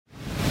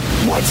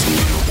What's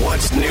new?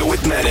 What's new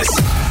with Menace?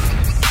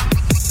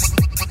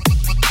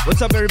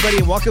 What's up, everybody,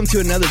 and welcome to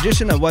another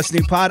edition of What's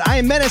New Pod. I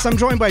am Menace. I'm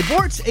joined by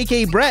Bortz,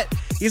 a.k.a. Brett.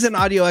 He's an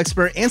audio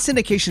expert and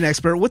syndication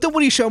expert with the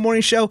Woody Show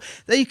morning show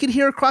that you can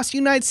hear across the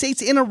United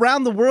States and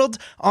around the world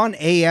on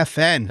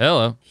AFN.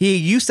 Hello. He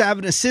used to have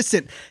an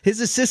assistant. His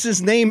assistant's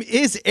name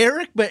is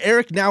Eric, but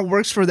Eric now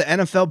works for the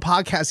NFL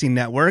Podcasting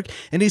Network,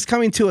 and he's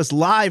coming to us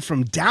live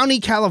from Downey,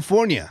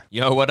 California.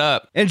 Yo, what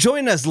up? And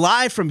joining us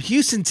live from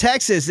Houston,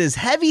 Texas is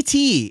Heavy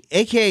T,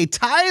 a.k.a.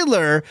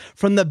 Tyler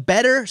from the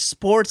Better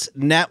Sports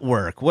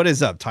Network. What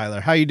is up, Tyler?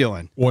 How you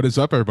doing? What is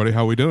up, everybody?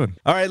 How we doing?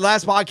 All right,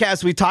 last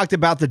podcast we talked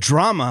about the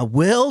drama.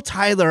 Will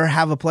Tyler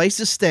have a place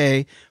to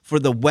stay for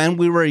the When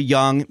We Were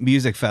Young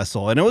music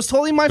festival? And it was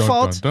totally my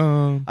fault. Dun,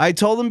 dun. I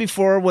told him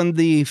before when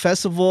the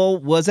festival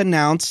was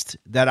announced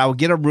that I would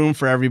get a room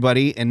for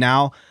everybody, and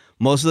now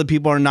most of the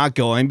people are not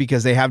going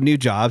because they have new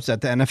jobs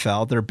at the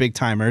NFL. They're big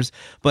timers.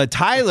 But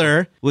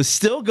Tyler was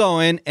still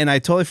going, and I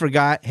totally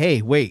forgot,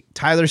 hey, wait,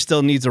 Tyler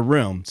still needs a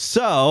room.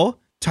 So,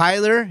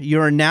 Tyler,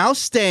 you're now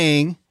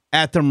staying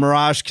at the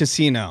Mirage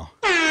Casino.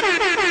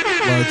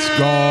 Let's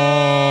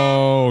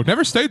go.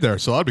 Never stayed there,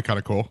 so that'd be kind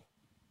of cool.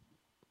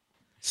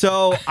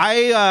 So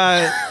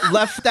I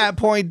left that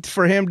point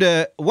for him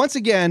to once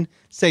again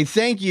say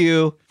thank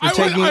you for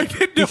taking. I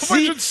didn't know if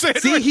I should say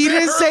it. See, he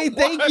didn't say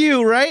thank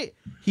you, right?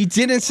 He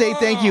didn't say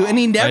thank you, and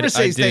he never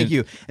says thank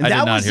you. And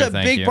that was a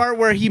big part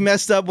where he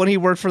messed up when he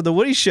worked for the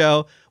Woody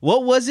Show.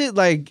 What was it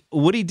like?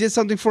 Woody did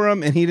something for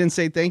him, and he didn't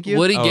say thank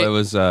you. It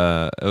was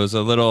a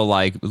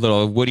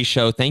little Woody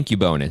Show thank you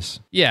bonus.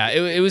 Yeah,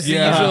 it was the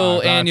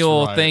usual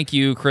annual thank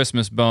you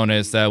Christmas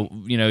bonus that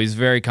he's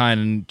very kind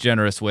and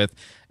generous with,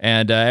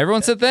 and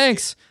everyone said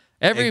thanks.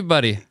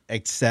 Everybody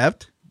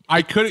except.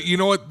 I couldn't. You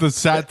know what the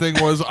sad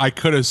thing was? I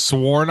could have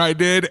sworn I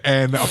did,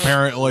 and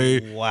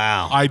apparently,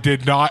 wow, I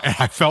did not. And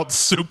I felt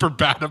super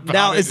bad about it.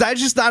 Now, is that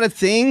just not a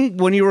thing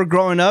when you were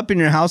growing up in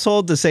your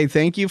household to say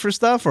thank you for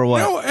stuff, or what?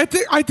 No,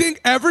 I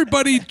think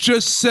everybody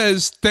just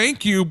says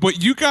thank you,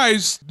 but you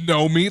guys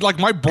know me. Like,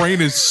 my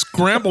brain is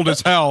scrambled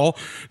as hell.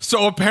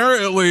 So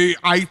apparently,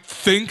 I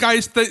think I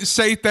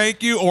say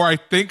thank you, or I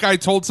think I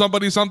told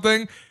somebody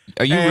something.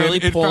 Are you really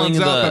pulling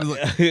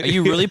the? Are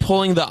you really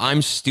pulling the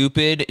 "I'm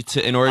stupid"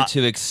 in order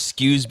to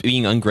excuse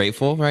being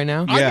ungrateful right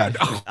now? Yeah,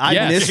 I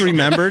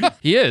misremembered.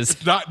 He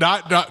is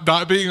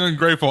not being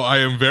ungrateful. I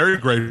am very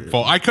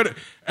grateful. I could,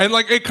 and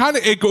like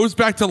it goes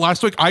back to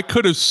last week. I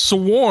could have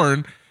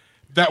sworn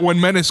that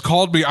when Menace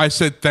called me, I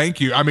said thank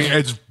you. I mean,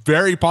 it's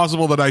very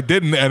possible that I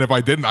didn't, and if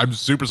I didn't, I'm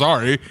super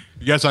sorry.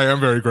 Yes, I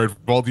am very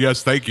grateful.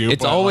 Yes, thank you.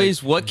 It's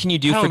always what can you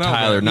do for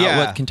Tyler, not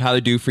what can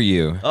Tyler do for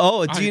you.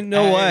 Oh, do you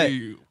know what?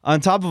 On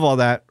top of all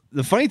that,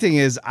 the funny thing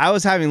is, I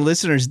was having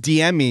listeners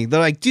DM me. They're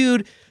like,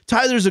 dude,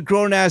 Tyler's a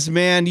grown-ass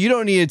man. You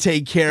don't need to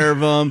take care of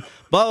him,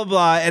 blah, blah,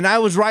 blah. And I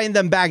was writing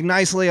them back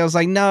nicely. I was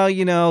like, no,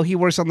 he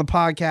works on the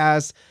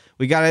podcast.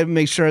 We got to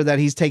make sure that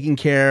he's taken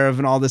care of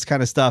and all this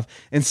kind of stuff.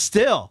 And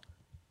still,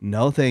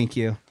 no thank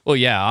you. Well,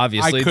 yeah,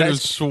 obviously. I could have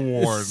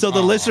sworn. So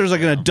the listeners are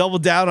going to double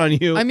down on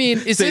you. I mean,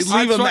 leave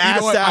him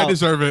assed out. I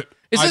deserve it.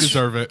 I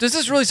deserve it. Does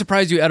this really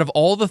surprise you out of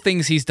all the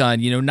things he's done?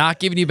 Not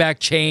giving you back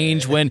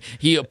change when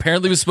he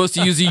apparently was supposed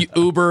to use a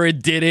Uber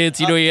and didn't.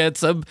 He had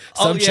some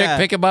chick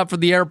pick him up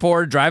from the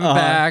airport, drive him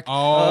back.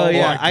 Oh,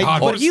 yeah. My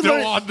God, we're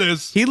still on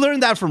this. He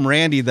learned that from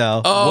Randy,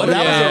 though. Oh,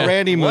 that was a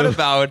Randy move. What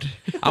about,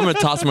 I'm going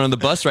to toss him on the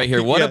bus right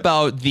here. What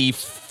about the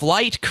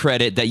flight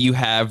credit that you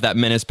have that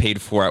Menace paid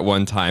for at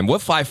one time?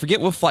 I forget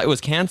what flight was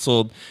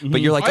canceled,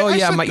 but you're like,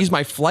 I might use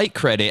my flight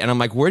credit. And I'm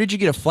like, where did you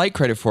get a flight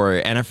credit for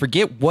it? And I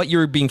forget what you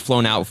were being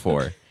flown out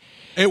for.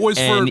 It was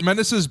for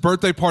Menace's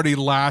birthday party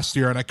last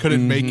year, and I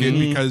couldn't make it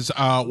because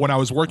when I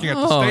was working at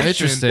the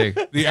station,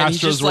 the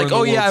Astros were in the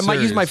World I might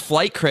use my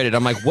flight credit.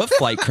 I'm like, what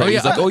flight credit?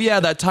 He's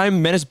like, that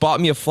time Menace bought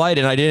me a flight,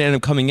 and I didn't end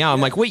up coming out.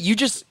 I'm like, wait, you're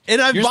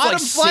I've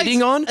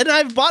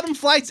bought him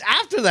flights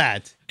after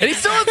that, and he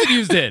still hasn't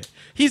used it.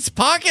 He's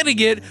pocketing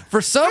it for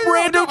some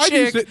random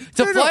chick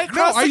to fly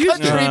across the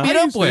country and meet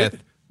up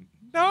with.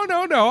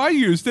 No, I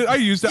used it.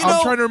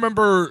 I'm trying to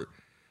remember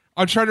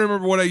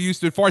what I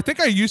used it for. I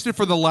think I used it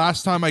for the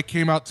last time I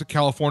came out to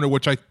California,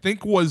 which I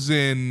think was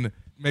in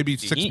maybe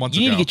 6 months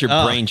ago. You need to get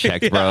your brain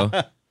checked, bro.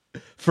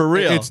 For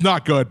real. It's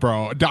not good,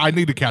 bro. I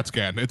need a CAT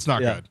scan. It's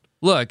not good.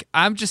 Look,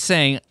 I'm just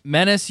saying,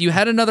 Menace, you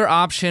had another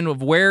option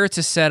of where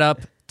to set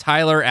up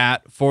Tyler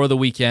at for the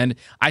weekend.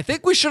 I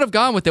think we should have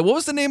gone with it. What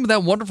was the name of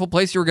that wonderful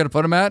place you were going to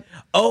put him at?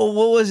 Oh,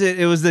 what was it?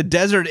 It was the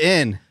Desert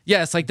Inn.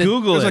 Yeah, it's like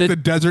Google it. It's like the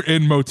Desert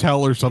Inn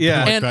Motel or something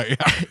like that.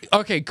 Yeah.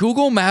 Okay,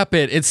 Google map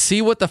it and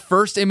see what the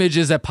first image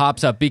is that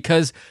pops up,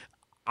 because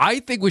I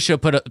think we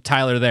should put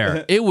Tyler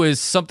there. It was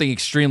something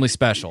extremely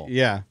special.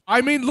 Yeah.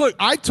 I mean, look,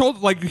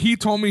 he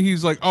told me,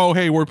 he's like, oh,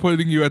 hey, we're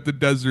putting you at the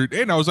Desert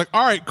Inn. I was like,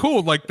 all right,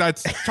 cool. Like,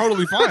 that's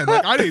totally fine.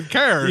 Like, I didn't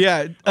care.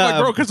 Yeah. I'm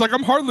like, bro, because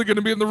I'm hardly going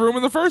to be in the room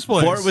in the first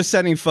place. Bort was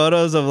sending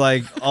photos of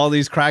all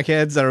these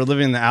crackheads that are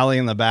living in the alley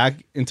in the back.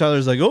 And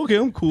Tyler's like, okay,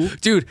 I'm cool.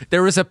 Dude,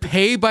 there was a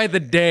pay by the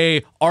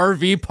day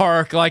RV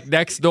park like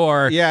next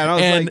door. Yeah, and I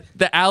was like,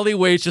 the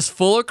alleyway is just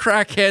full of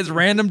crackheads,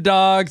 random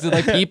dogs, and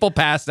like people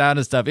passed out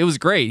and stuff. It was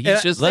great.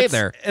 He's just stay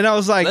there. And I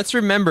was like, let's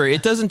remember,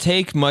 it doesn't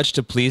take much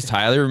to please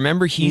Tyler.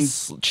 Remember, he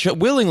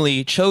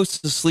willingly chose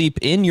to sleep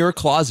in your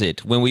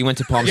closet when we went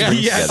to Palm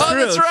Springs yeah, together.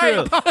 true,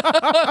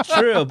 that's right.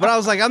 True. But I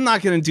was like, I'm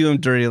not going to do him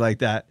dirty like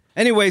that.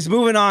 Anyways,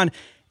 moving on.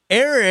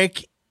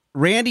 Eric,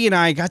 Randy, and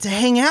I got to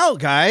hang out,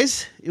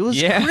 guys. It was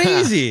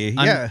crazy.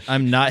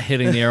 I'm not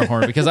hitting the air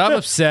horn because I'm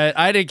upset.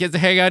 I didn't get to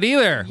hang out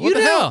either. What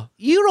the hell?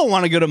 You don't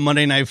want to go to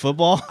Monday Night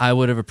Football. I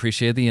would have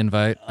appreciated the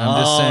invite.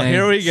 I'm just saying.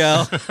 Here we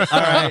go. All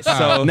right.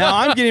 So now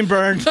I'm getting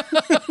burned.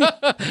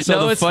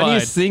 So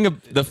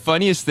the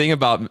funniest thing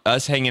about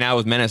us hanging out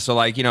with Menace, so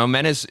like,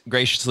 Menace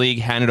graciously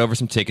handed over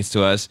some tickets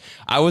to us.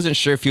 I wasn't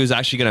sure if he was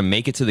actually going to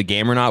make it to the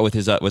game or not with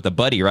his with a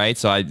buddy, right?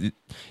 So I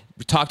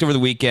talked over the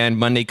weekend.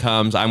 Monday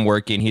comes, I'm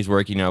working, he's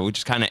working. We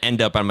just kind of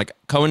end up. I'm like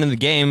going to the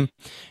game.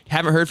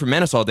 Haven't heard from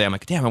Menace all day. I'm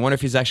like, damn, I wonder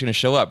if he's actually going to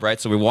show up, right?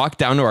 So we walk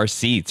down to our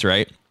seats,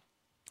 right?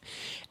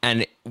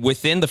 And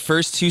within the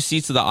first two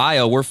seats of the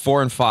aisle, we're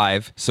 4 and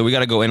 5. So we got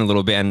to go in a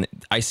little bit. And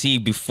I see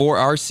before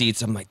our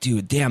seats, I'm like,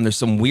 dude, damn, there's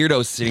some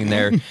weirdos sitting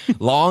there.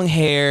 Long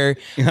hair.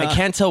 I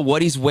can't tell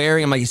what he's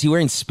wearing. I'm like, is he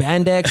wearing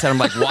spandex? And I'm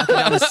like walking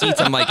down the seats.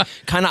 I'm like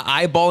kind of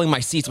eyeballing my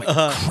seats. I'm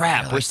like,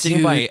 crap, we're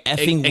sitting by an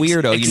effing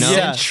weirdo,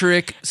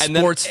 Eccentric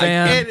sports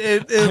fan.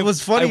 It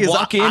was funny. I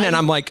walk in and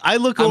I'm like, I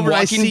look over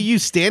and I see you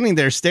standing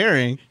there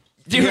staring.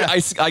 Dude,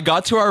 I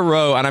got to our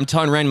row and I'm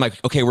telling Rand, I'm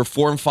like, okay, we're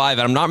 4 and 5,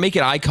 and I'm not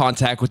making eye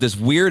contact with this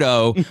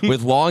weirdo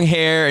with long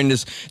hair and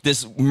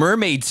this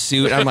mermaid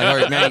suit. And I'm like, all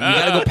right, man, you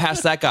gotta go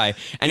past that guy.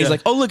 And he's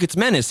like, oh, look, it's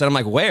Menace. And I'm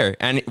like, where?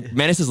 And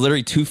Menace is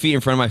literally 2 feet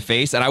in front of my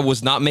face, and I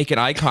was not making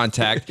eye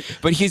contact.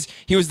 But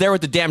he was there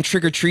with the damn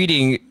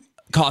trick-or-treating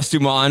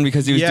costume on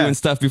because he was doing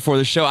stuff before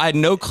the show. I had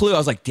no clue. I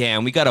was like,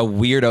 damn, we got a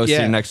weirdo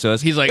sitting next to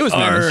us. He's like, it was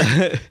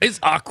Menace. It's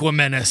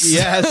Aquamenace.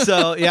 Yeah,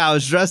 so I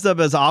was dressed up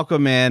as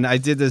Aquaman. I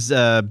did this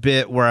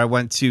bit where I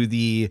went to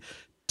the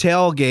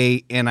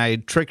tailgate and I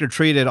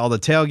trick-or-treated all the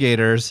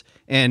tailgaters,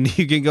 and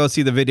you can go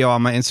see the video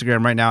on my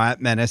Instagram right now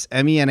at Menace,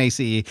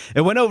 MENACE.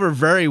 It went over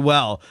very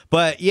well.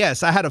 But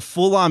yes, I had a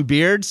full-on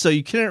beard, so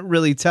you couldn't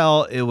really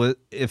tell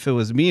if it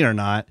was me or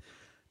not.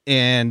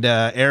 And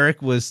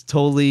Eric was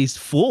totally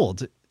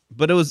fooled.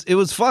 But it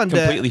was fun.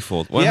 Completely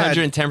fooled.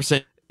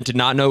 110% did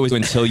not know it was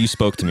until you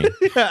spoke to me.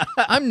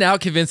 I'm now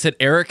convinced that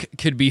Eric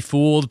could be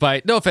fooled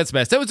by, no offense,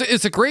 Best.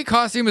 It's a great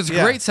costume. It's a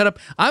great setup.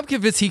 I'm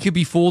convinced he could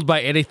be fooled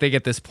by anything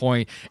at this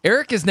point.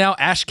 Eric is now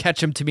Ash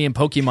Ketchum to me in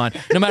Pokemon.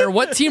 No matter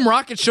what Team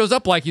Rocket shows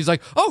up like, he's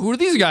like, oh, who are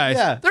these guys?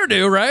 Yeah. They're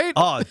new, right?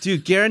 Oh,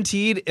 dude,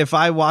 guaranteed if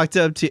I walked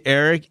up to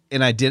Eric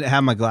and I didn't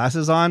have my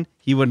glasses on,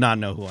 he would not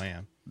know who I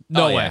am.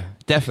 No way. Yeah,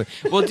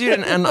 definitely. Well, dude,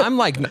 and I'm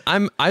like,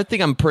 I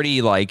think I'm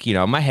pretty like,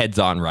 my head's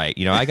on right.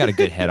 I got a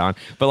good head on.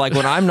 But like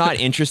when I'm not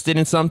interested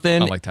in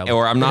something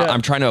or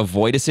I'm trying to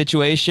avoid a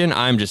situation,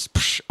 I'm just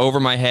over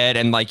my head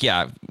and like,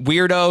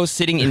 weirdo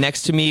sitting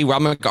next to me where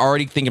I'm like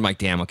already thinking like,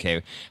 damn,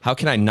 okay, how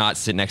can I not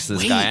sit next to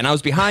this guy? And I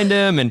was behind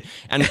him and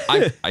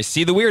I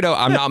see the weirdo.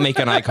 I'm not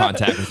making eye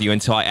contact with you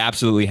until I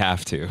absolutely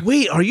have to.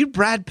 Wait, are you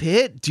Brad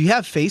Pitt? Do you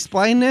have face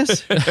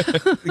blindness?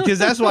 Because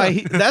that's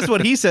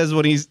what he says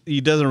when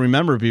he doesn't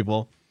remember people.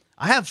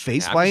 I have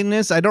face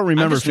blindness. I don't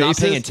remember faces. I'm not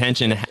paying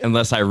attention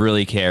unless I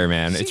really care,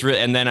 man. It's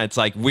and then it's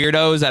like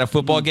weirdos at a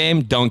football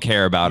game, don't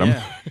care about them.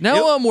 Yeah.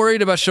 Now I'm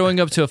worried about showing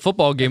up to a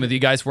football game with you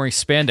guys wearing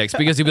spandex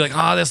because you'd be like,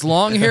 oh, this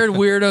long-haired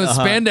weirdo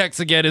spandex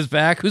again is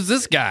back. Who's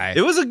this guy?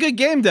 It was a good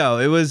game, though.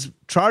 It was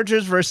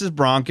Chargers versus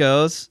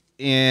Broncos,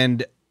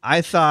 and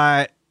I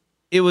thought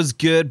it was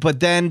good,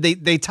 but then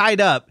they tied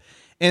up,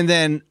 and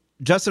then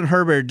Justin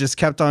Herbert just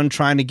kept on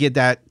trying to get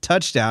that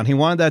touchdown. He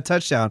wanted that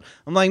touchdown.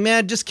 I'm like,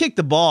 man, just kick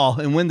the ball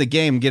and win the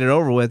game, get it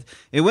over with.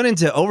 It went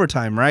into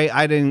overtime, right?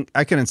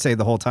 I couldn't say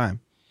the whole time.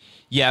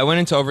 Yeah, I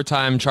went into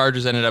overtime.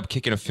 Chargers ended up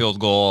kicking a field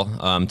goal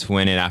to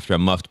win it after a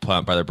muffed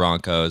punt by the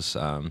Broncos.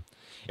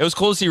 It was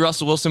cool to see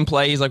Russell Wilson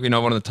play. He's like, one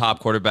of the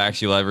top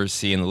quarterbacks you'll ever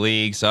see in the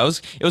league. So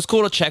it was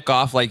cool to check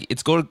off. Like,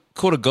 it's cool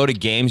to go to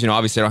games.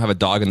 Obviously I don't have a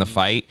dog in the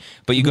fight,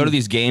 but you go to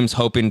these games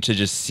hoping to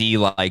just see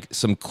like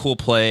some cool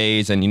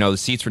plays, and the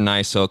seats were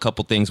nice. So a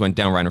couple things went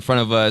down right in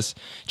front of us.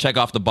 Check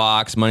off the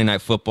box, Monday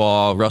Night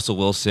Football, Russell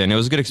Wilson. It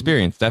was a good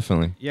experience,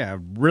 definitely. Yeah,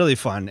 really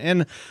fun.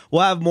 And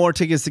we'll have more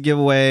tickets to give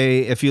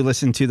away if you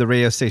listen to the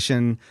radio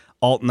station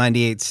Alt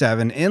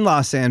 98.7 in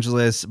Los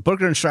Angeles.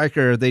 Booker and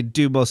Stryker, they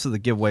do most of the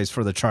giveaways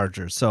for the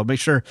Chargers. So make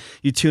sure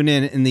you tune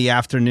in the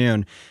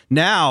afternoon.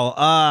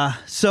 Now,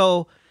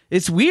 so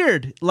it's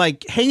weird,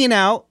 like hanging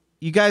out.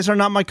 You guys are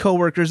not my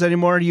coworkers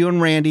anymore, you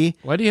and Randy.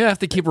 Why do you have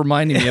to keep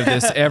reminding me of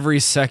this every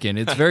second?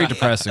 It's very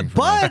depressing.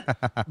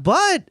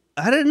 But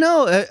I don't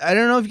know. I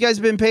don't know if you guys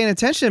have been paying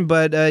attention,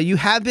 but you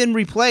have been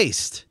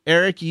replaced.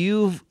 Eric,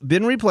 you've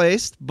been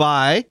replaced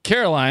by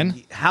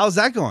Caroline. How's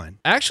that going?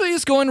 Actually,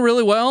 it's going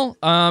really well.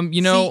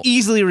 See,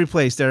 easily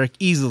replaced, Eric.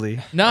 Easily.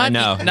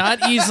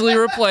 Not easily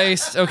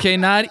replaced. Okay,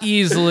 not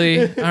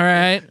easily. All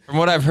right. From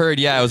what I've heard,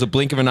 yeah, it was a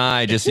blink of an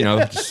eye. Just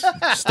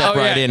step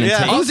right in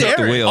and take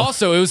the wheel.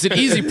 Also, it was an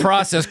easy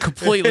process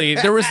completely.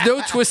 There was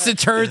no twisted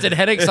turns and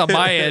headaches on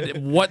my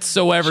end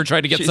whatsoever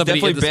trying to get somebody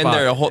in the definitely been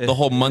spot. there the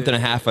whole month and a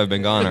half I've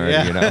been gone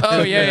already. You know?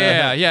 Oh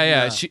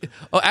yeah.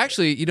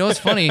 Actually, you know what's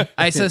funny?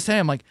 I said to Sam,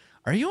 I'm like,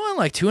 are you on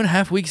like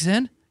 2.5 weeks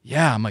in?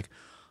 Yeah. I'm like,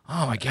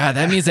 oh my God,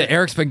 that means that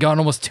Eric's been gone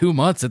almost 2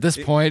 months at this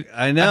point.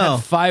 I know. I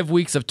had 5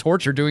 weeks of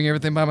torture doing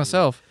everything by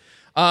myself.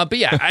 But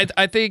yeah,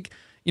 I think,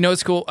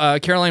 it's cool.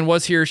 Caroline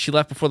was here. She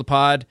left before the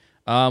pod,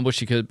 which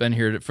she could have been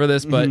here for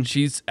this, but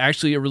she's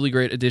actually a really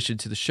great addition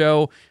to the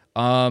show.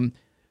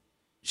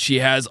 She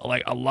has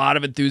like a lot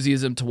of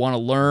enthusiasm to want to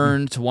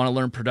learn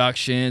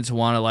production, to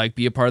want to like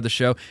be a part of the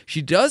show.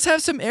 She does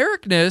have some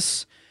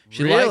Ericness.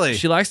 She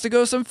likes to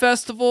go to some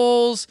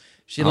festivals.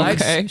 She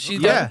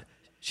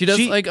does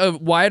like a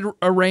wide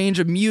range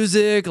of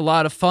music, a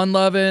lot of fun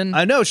loving.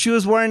 I know. She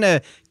was wearing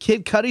a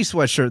Kid Cudi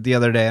sweatshirt the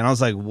other day, and I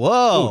was like,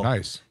 whoa. Oh,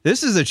 nice.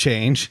 This is a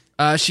change.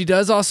 She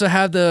does also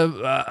have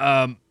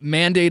the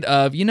mandate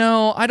of,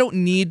 I don't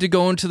need to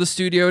go into the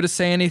studio to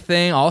say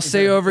anything. I'll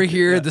stay over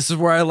here. This is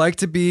where I like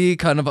to be,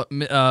 kind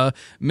of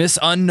Miss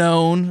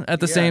Unknown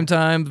at the same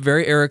time.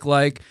 Very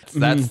Eric-like.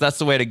 That's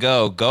the way to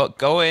go.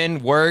 Go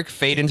in, work,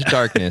 fade into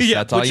darkness.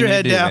 That's all you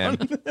need to do, man.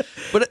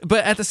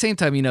 But at the same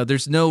time,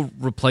 there's no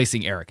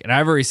replacing Eric. And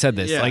I've already said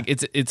this. Like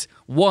it's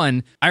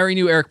one, I already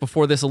knew Eric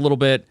before this a little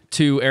bit.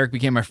 Two, Eric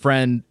became my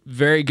friend,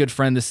 very good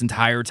friend this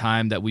entire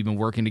time that we've been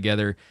working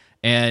together.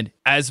 And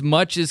as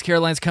much as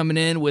Caroline's coming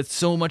in with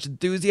so much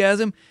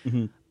enthusiasm,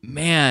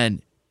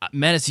 man,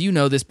 Menace, you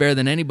know this better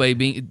than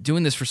anybody,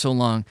 doing this for so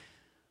long.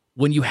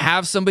 When you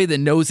have somebody that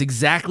knows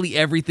exactly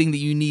everything that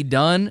you need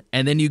done,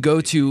 and then you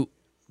go to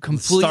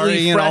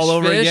completely fresh all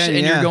over fish, again,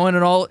 and you're going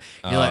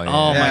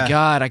my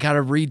God, I got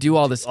to redo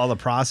all this. All the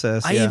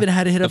process. I even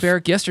had to hit up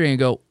Eric yesterday and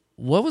go,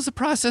 what was the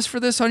process for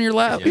this on your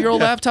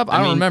old laptop? I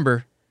don't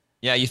remember.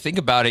 Yeah, you think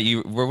about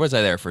it. Where was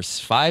I there for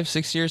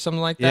 5-6 years,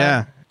 something like that?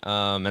 Yeah.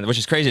 And which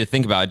is crazy to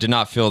think about. It did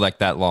not feel like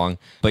that long.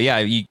 But yeah,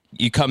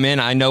 you come in.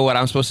 I know what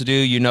I'm supposed to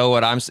do.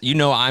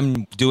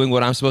 I'm doing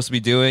what I'm supposed to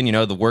be doing.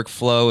 The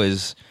workflow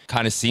is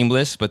kind of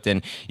seamless. But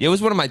then it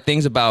was one of my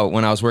things about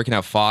when I was working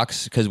at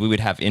Fox, because we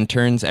would have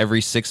interns every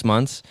 6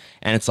 months,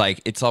 and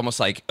it's almost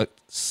like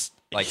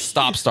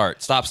stop start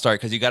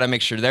because you got to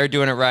make sure they're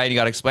doing it right. You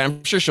got to explain.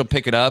 I'm sure she'll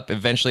pick it up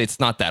eventually.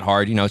 It's not that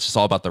hard. It's just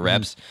all about the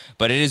reps.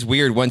 But it is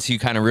weird once you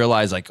kind of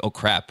realize like, oh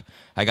crap,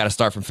 I got to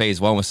start from phase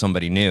one with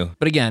somebody new.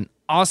 But again,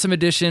 awesome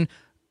addition.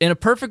 In a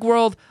perfect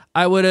world,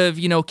 I would have,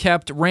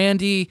 kept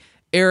Randy,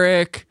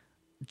 Eric,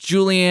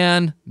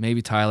 Julianne,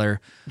 maybe Tyler,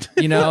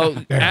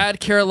 add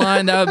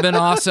Caroline. That would have been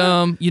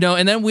awesome.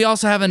 And then we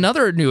also have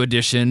another new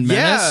addition,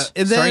 Menace,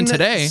 starting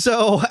today.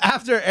 So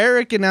after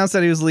Eric announced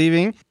that he was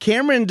leaving,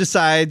 Cameron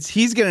decides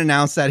he's going to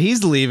announce that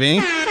he's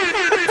leaving.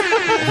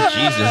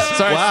 Jesus.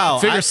 Sorry. Wow.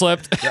 Finger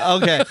slipped.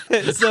 Okay.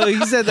 So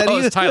he said that it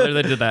was Tyler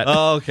that did that.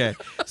 Oh, okay.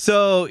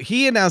 So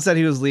he announced that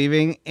he was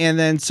leaving. And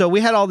then so we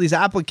had all these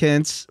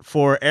applicants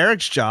for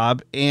Eric's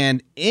job.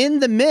 And in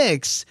the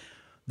mix,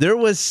 there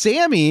was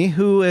Sammy,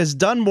 who has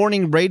done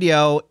morning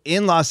radio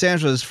in Los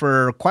Angeles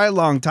for quite a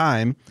long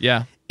time.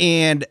 Yeah.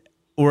 And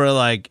we're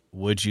like,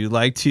 would you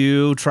like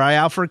to try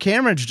out for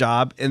Cameron's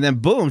job? And then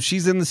boom,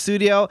 she's in the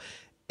studio.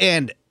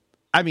 And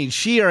I mean,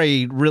 she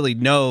already really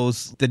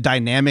knows the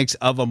dynamics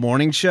of a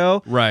morning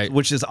show, right?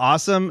 Which is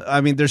awesome.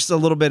 I mean, there's a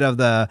little bit of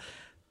the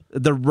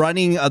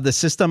running of the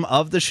system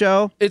of the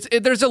show.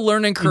 There's a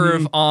learning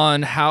curve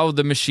on how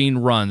the machine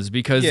runs,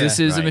 because this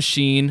is a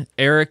machine.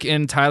 Eric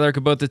and Tyler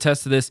could both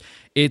attest to this.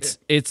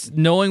 It's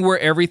knowing where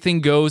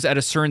everything goes at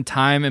a certain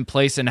time and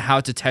place and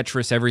how to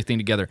Tetris everything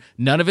together.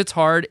 None of it's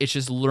hard. It's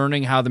just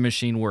learning how the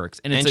machine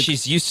works. And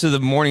she's used to the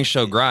morning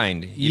show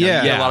grind. You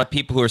get a lot of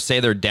people who say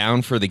they're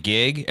down for the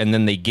gig, and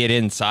then they get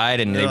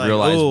inside and they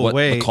realize what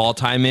the call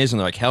time is,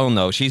 and they're like, hell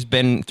no. She's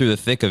been through the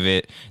thick of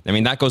it. I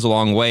mean, that goes a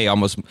long way.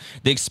 Almost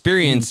the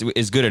experience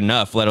is good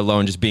enough, let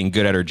alone just being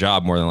good at her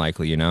job, more than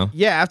likely,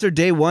 Yeah, after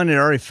day one, it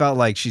already felt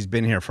like she's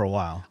been here for a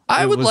while.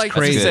 I would like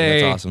to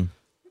say, that's awesome.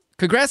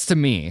 Congrats to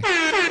me.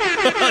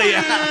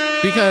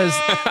 Because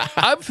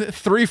I'm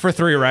 3 for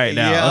 3 right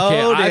now.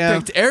 Yeah, okay, I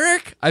picked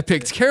Eric, I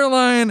picked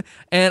Caroline,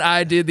 and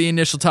I did the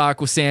initial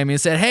talk with Sammy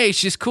and said, hey,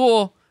 she's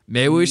cool.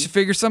 Maybe we should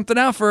figure something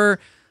out for her.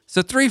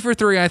 So 3 for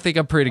 3, I think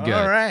I'm pretty good.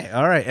 All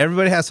right.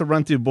 Everybody has to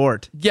run through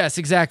board. Yes,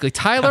 exactly.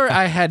 Tyler,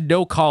 I had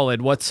no call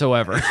in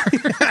whatsoever.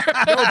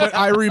 No, but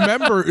I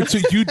remember, so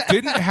you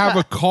didn't have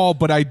a call,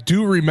 but I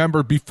do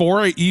remember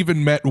before I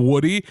even met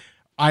Woody,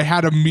 I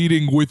had a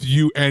meeting with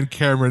you and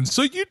Cameron,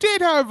 so you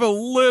did have a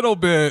little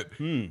bit.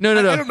 No.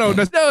 I don't know.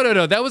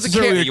 No. That was a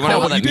Cameron. You want to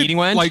know how that meeting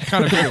went? Like,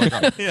 kind of feel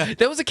like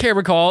That was a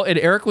camera call, and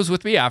Eric was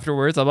with me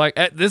afterwards. I'm like,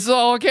 this is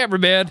all on camera,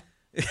 man.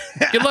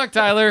 Good luck,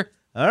 Tyler.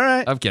 All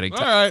right. I'm kidding. All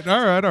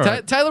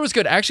right. Tyler was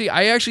good. Actually,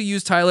 I actually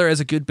use Tyler as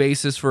a good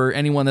basis for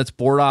anyone that's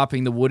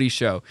board-opping the Woody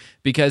Show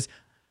because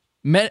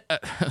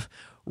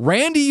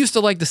Randy used to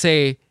like to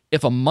say,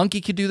 if a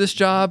monkey could do this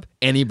job,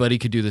 anybody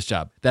could do this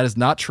job. That is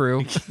not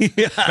true.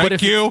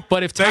 Thank you.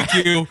 But if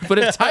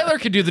Tyler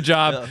could do the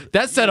job,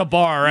 that set a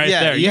bar right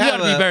there. You got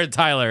to be better than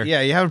Tyler. Yeah,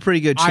 you have a pretty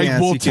good chance I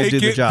will you can take do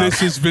the it. job.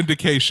 This is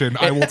vindication.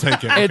 I will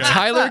take it. And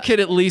Tyler could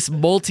at least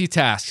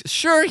multitask.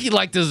 Sure, he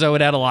liked to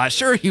zone out a lot.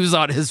 Sure, he was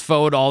on his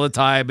phone all the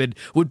time and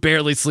would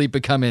barely sleep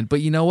and come in.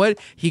 But you know what?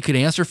 He could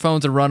answer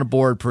phones and run a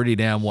board pretty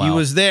damn well. He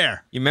was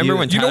there. You remember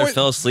when Tyler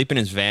fell asleep in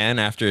his van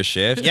after a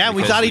shift? Yeah,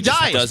 we thought he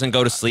died. Doesn't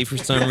go to sleep for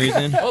some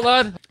reason. Hold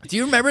on. Do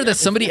you remember that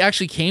somebody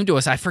actually came to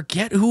us? I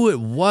forget who it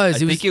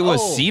was. I think it was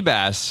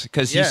Seabass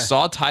because he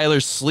saw Tyler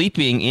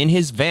sleeping in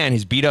his van,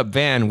 his beat up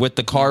van, with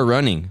the car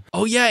running.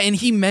 Oh yeah, and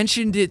he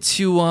mentioned it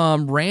to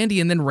Randy,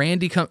 and then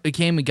Randy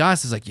came and got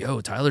us. He's like,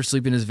 "Yo, Tyler's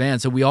sleeping in his van."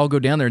 So we all go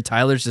down there, and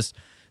Tyler's just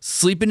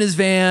sleeping in his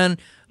van.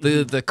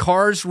 The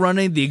car's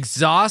running. The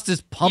exhaust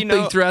is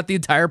pumping throughout the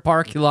entire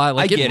parking lot.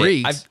 Like, I get it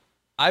reeks.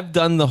 I've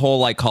done the whole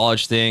like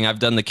college thing. I've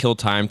done the kill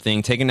time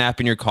thing. Take a nap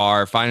in your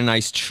car. Find a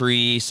nice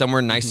tree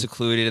somewhere nice,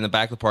 secluded in the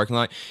back of the parking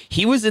lot.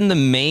 He was in the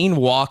main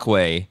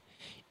walkway,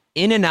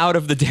 in and out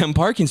of the damn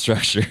parking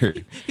structure.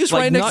 He was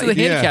right next to the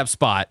handicap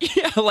spot.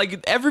 Yeah,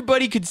 like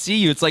everybody could see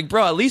you. It's like,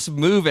 bro, at least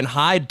move and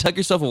hide, tuck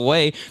yourself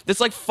away.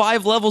 There's like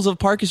 5 levels of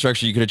parking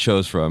structure you could have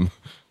chose from.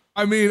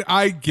 I mean,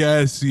 I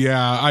guess,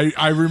 yeah.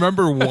 I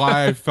remember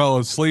why I fell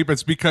asleep.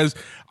 It's because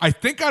I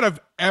think out of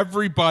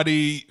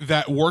everybody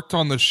that worked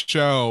on the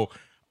show,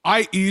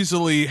 I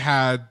easily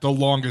had the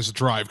longest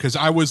drive because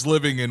I was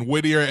living in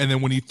Whittier. And then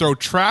when you throw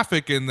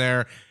traffic in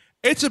there,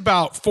 it's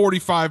about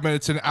 45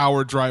 minutes, an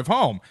hour drive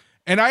home.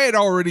 And I had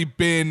already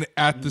been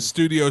at the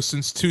studio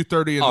since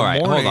 2:30 in the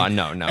morning. Hold on.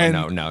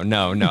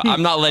 No.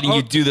 I'm not letting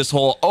you do this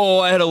whole,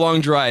 I had a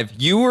long drive.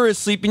 You were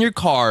asleep in your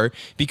car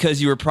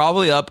because you were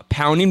probably up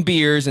pounding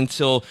beers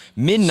until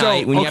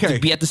midnight when you have to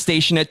be at the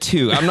station at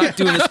 2. I'm not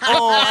doing this.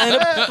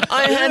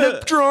 I had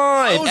to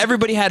drive.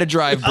 Everybody had to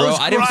drive, bro.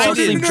 I didn't fall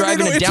asleep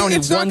driving a Downy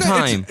one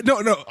time.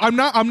 No.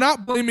 I'm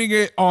not blaming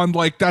it on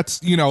like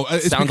that's,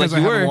 it's Sounds because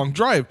like I had a long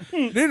drive.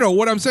 No.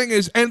 What I'm saying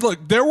is, and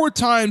look, there were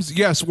times,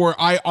 yes, where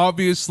I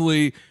obviously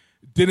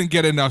didn't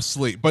get enough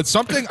sleep, but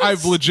something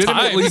I've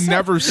legitimately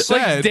never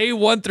said, like day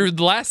 1 through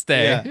the last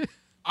day. Yeah.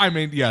 I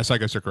mean, yes, I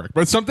guess you're correct,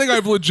 but something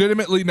I've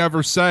legitimately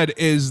never said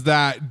is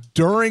that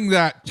during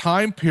that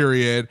time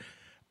period,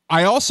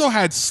 I also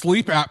had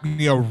sleep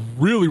apnea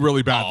really,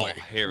 really badly.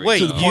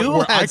 Wait,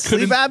 you had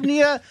sleep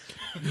apnea?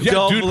 Yeah,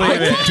 Don't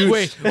believe it. Dude,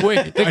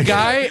 Wait. The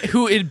guy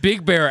who in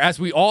Big Bear, as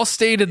we all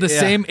stayed in the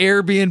same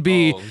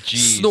Airbnb,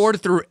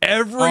 snored through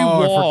every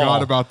wall. I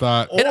forgot about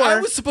that. And I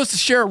was supposed to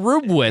share a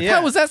room with. Yeah.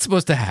 How was that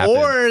supposed to happen?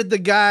 Or the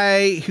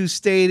guy who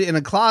stayed in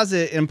a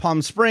closet in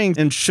Palm Springs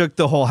and shook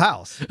the whole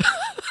house.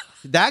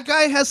 That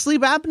guy has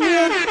sleep apnea?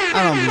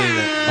 I don't believe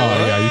it.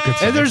 Oh, yeah, you could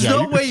say And there's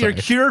no way you're it.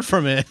 cured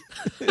from it.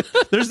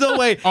 There's no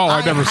way.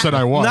 I never said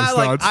I was. Not No,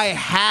 like it's- I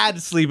had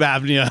sleep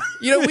apnea.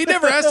 We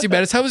never asked you,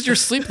 Mattis. How was your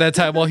sleep that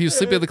time while he was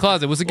sleeping in the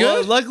closet? Was it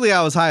Well, good? luckily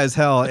I was high as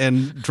hell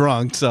and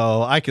drunk,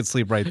 so I could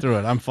sleep right through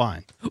it. I'm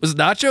fine. Was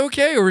Nacho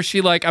okay? Or was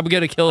she like, I'm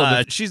going to kill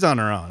him? She's on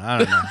her own. I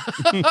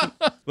don't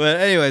know. But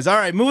anyways, all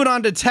right, moving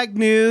on to tech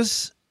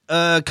news.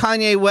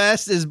 Kanye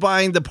West is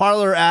buying the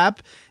Parler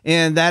app,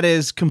 and that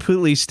is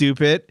completely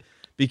stupid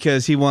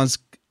because he wants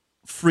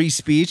free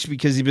speech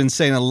because he's been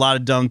saying a lot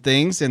of dumb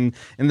things in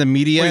the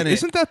media. Wait,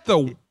 isn't that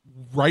the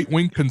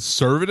right-wing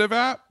conservative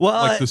app? Well,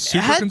 like the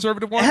super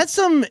conservative one? It had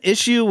some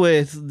issue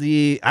with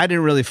I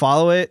didn't really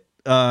follow it.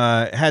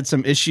 Had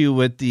some issue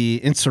with the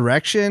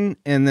insurrection,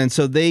 and then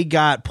so they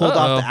got pulled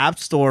off the App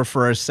Store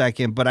for a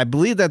second, but I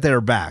believe that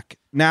they're back.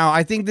 Now,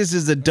 I think this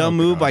is a dumb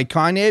move by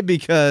Kanye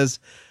because,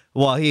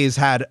 well, he's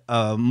had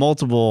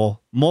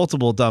multiple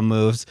dumb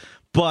moves,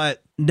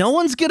 but no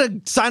one's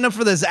going to sign up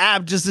for this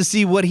app just to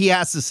see what he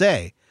has to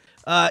say.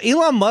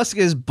 Elon Musk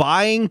is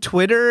buying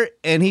Twitter,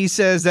 and he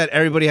says that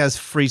everybody has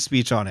free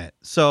speech on it.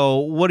 So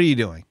what are you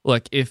doing?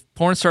 Look, if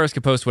porn stars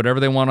can post whatever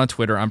they want on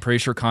Twitter, I'm pretty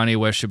sure Kanye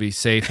West should be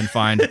safe and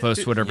fine to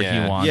post whatever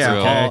he wants. Yeah,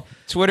 okay?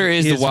 Twitter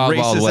is the His wild,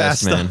 wild racist west,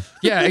 ass man. stuff.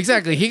 Yeah,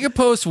 exactly. He can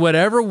post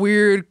whatever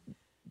weird,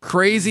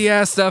 crazy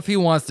ass stuff he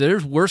wants.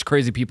 There's worse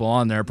crazy people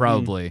on there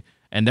probably.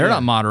 And they're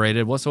not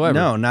moderated whatsoever.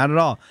 No, not at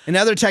all. In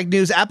other tech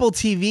news, Apple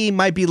TV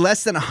might be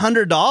less than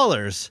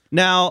 $100.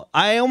 Now,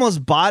 I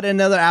almost bought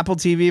another Apple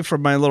TV for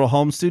my little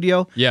home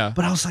studio. Yeah.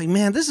 But I was like,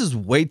 man, this is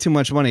way too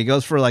much money. It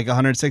goes for like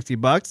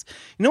 $160.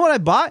 You know what I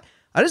bought?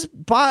 I just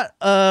bought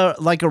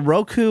like a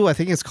Roku. I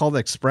think it's called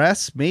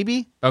Express,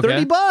 maybe.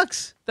 Okay.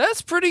 $30.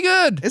 That's pretty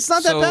good. It's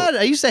not that bad.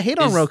 I used to hate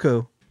on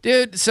Roku.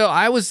 Dude, so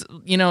I was,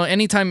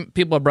 anytime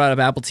people have brought up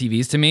Apple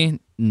TVs to me,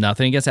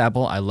 nothing against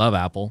Apple. I love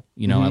Apple.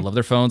 I love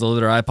their phones, I love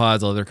their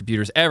iPods, I love their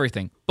computers,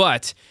 everything.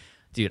 But,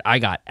 dude, I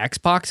got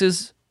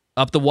Xboxes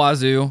up the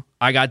wazoo.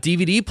 I got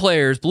DVD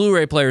players,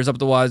 Blu-ray players up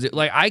the wazoo.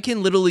 Like, I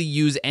can literally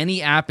use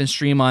any app and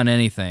stream on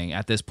anything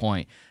at this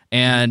point.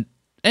 And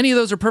any of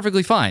those are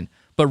perfectly fine.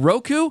 But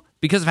Roku,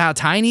 because of how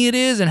tiny it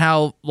is and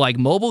how like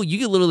mobile, you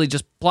could literally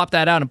just plop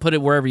that out and put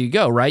it wherever you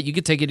go, right? You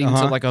could take it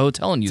into like a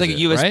hotel and use It's like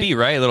a USB,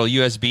 right? A little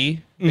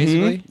USB,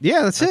 basically.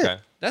 Yeah, that's it.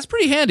 That's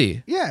pretty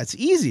handy. Yeah, it's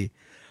easy.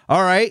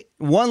 All right.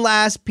 One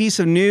last piece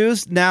of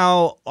news.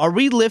 Now, are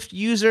we Lyft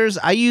users?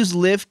 I use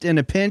Lyft in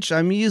a pinch.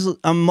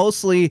 I'm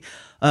mostly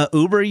a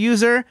Uber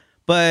user,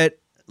 but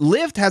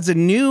Lyft has a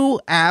new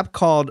app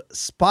called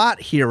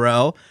Spot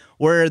Hero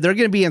where they're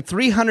going to be in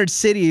 300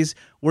 cities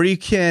where you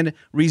can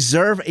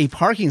reserve a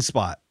parking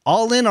spot.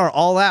 All in or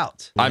all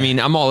out? I mean,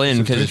 I'm all in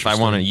because if I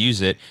want to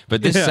use it,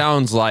 but this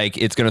sounds like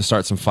it's going to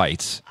start some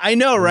fights. I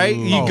know, right?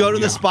 You go to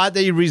the spot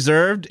that you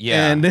reserved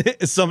and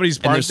somebody's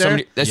parked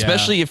there.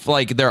 Especially if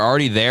like they're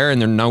already there and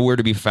they're nowhere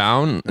to be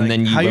found. And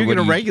then how are you going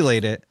to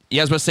regulate it?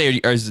 Yeah, I was about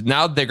to say,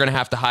 now they're going to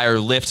have to hire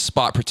Lyft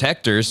spot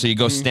protectors. So you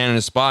go stand in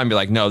a spot and be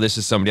like, no, this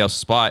is somebody else's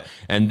spot.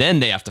 And then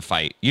they have to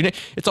fight.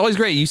 It's always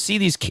great. You see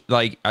these,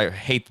 like, I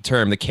hate the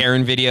term, the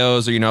Karen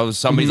videos, or,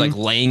 somebody's like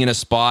laying in a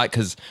spot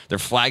because they're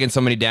flagging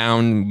somebody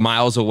down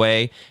miles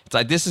away. It's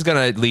like, this is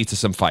going to lead to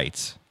some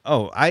fights.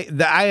 Oh,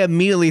 I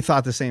immediately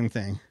thought the same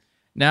thing.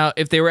 Now,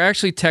 if they were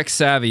actually tech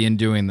savvy in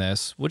doing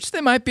this, which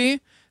they might be,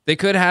 they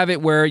could have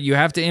it where you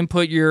have to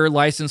input your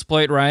license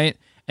plate, right?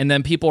 And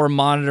then people are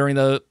monitoring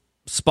the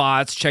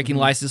spots, checking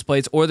license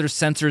plates, or there's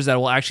sensors that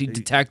will actually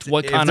detect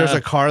what kind of, if there's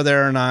a car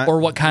there or not, or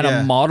what kind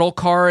of model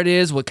car it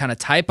is, what kind of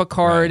type of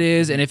car it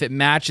is, and if it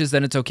matches,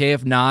 then it's okay.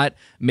 If not,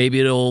 maybe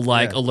it'll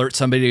alert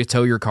somebody to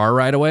tow your car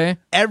right away.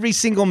 Every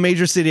single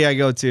major city I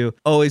go to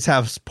always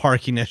has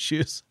parking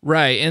issues.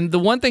 Right, and the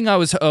one thing I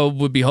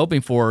would be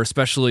hoping for,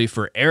 especially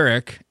for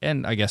Eric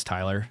and I guess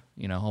Tyler,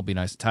 I'll be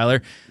nice to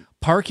Tyler.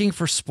 Parking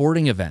for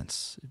sporting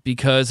events,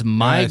 because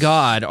my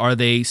God, are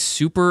they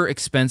super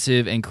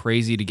expensive and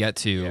crazy to get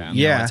to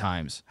at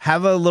times.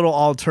 Have a little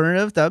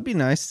alternative. That would be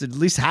nice to at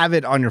least have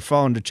it on your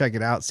phone to check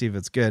it out, see if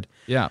it's good.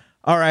 Yeah.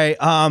 All right.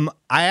 I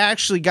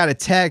actually got a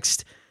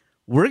text.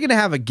 We're going to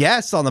have a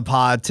guest on the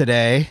pod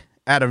today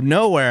out of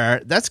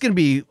nowhere. That's going to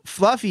be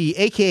Fluffy,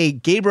 a.k.a.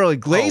 Gabriel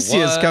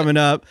Iglesias, coming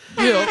up.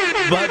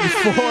 But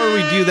before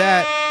we do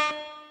that,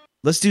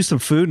 let's do some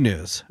food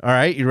news. All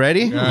right. You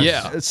ready?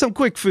 Yeah. Some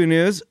quick food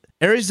news.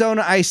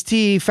 Arizona Iced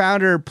Tea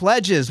founder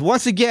pledges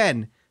once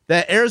again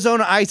that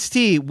Arizona Iced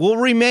Tea will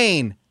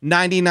remain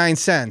 99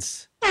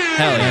 cents.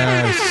 Hell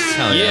yeah.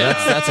 Hell yeah.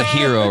 That's a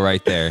hero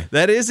right there.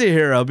 That is a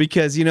hero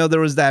because, there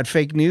was that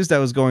fake news that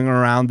was going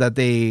around that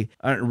they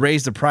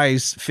raised the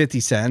price 50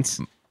 cents.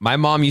 My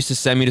mom used to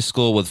send me to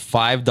school with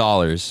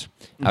 $5.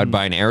 I would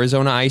buy an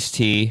Arizona Iced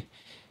Tea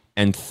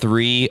and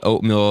 3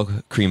 oatmeal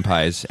cream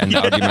pies, and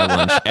that would be my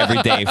lunch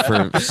every day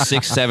for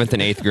 6th, 7th,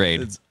 and 8th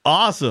grade. It's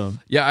awesome.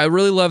 Yeah, I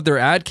really love their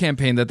ad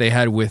campaign that they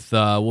had with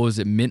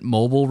Mint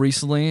Mobile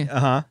recently.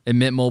 And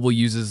Mint Mobile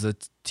uses the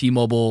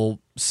T-Mobile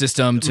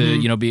system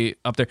to be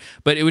up there.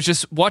 But it was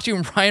just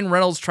watching Ryan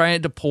Reynolds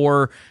trying to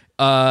pour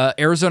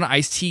Arizona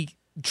Iced Tea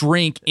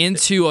drink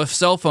into a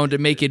cell phone to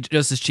make it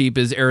just as cheap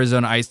as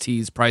Arizona Iced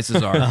Tea's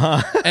prices are.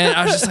 And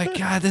I was just like,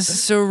 God, this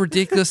is so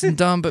ridiculous and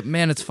dumb, but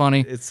man, it's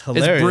funny. It's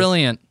hilarious. It's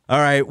brilliant. All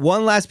right,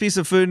 one last piece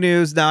of food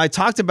news. Now, I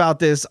talked about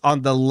this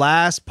on the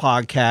last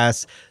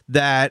podcast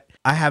that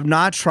I have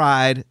not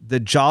tried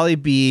the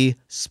Jollibee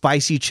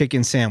spicy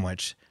chicken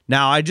sandwich.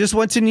 Now, I just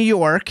went to New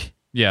York.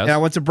 Yes. And I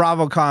went to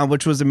BravoCon,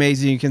 which was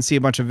amazing. You can see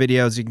a bunch of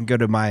videos. You can go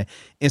to my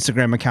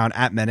Instagram account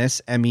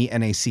 @Menace,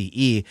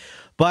 MENACE.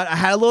 But I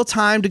had a little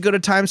time to go to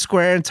Times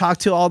Square and talk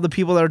to all the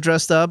people that are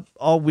dressed up,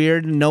 all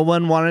weird, and no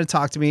one wanted to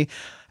talk to me.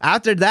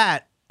 After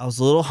that, I was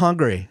a little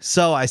hungry.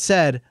 So I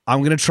said, I'm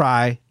going to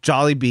try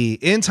Jollibee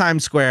in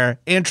Times Square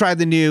and try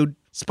the new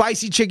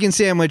spicy chicken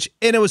sandwich,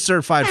 and it was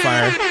certified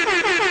fire.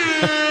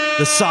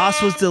 The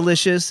sauce was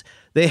delicious.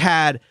 They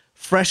had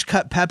fresh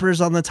cut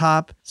peppers on the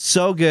top.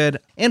 So good.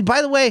 And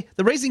by the way,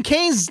 the Raising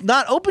Cane's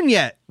not open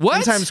yet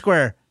in Times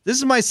Square. This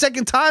is my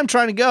second time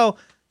trying to go.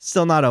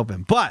 Still not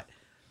open. But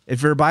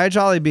if you're by a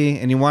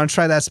Jollibee and you want to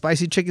try that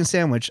spicy chicken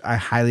sandwich, I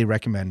highly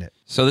recommend it.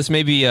 So this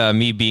may be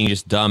me being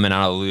just dumb and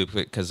out of the loop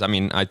because,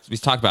 we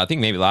talked about, I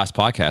think maybe last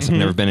podcast, I've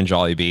never been in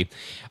Jollibee.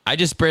 I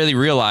just barely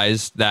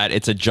realized that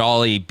it's a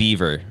Jolly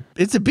Beaver.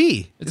 It's a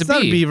bee. It's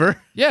not a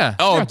beaver. Yeah.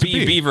 Oh,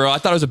 beaver. I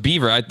thought it was a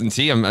beaver.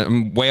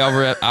 I'm way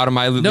out of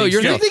my loop. No,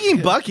 you're thinking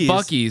Buc-ee's.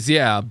 Buc-ee's,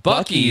 yeah.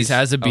 Buc-ee's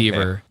has a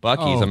beaver.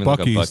 Okay. Buc-ee's. I'm going to look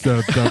up Buc-ee's.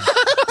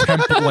 The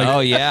temple, oh,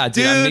 yeah.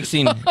 Dude, I'm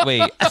mixing.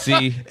 Wait,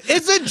 see.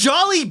 It's a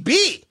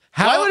Jollibee.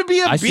 Why would it be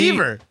a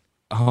beaver?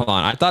 Hold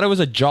on. I thought it was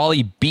a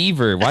Jolly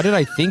Beaver. Why did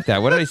I think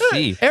that? What did I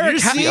see?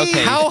 Eric,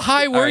 how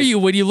high were you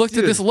when you looked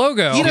at this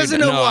logo? He doesn't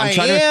know who I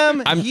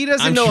am. He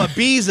doesn't know a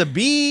bee's a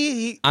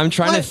bee. I'm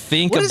trying to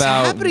think about what is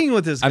happening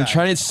with this guy. I'm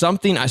trying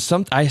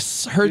to I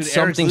heard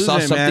something, saw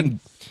something.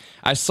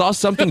 I saw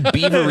something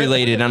beaver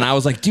related, and I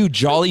was like, dude,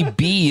 Jolly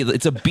Bee,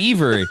 it's a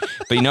beaver.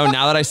 But now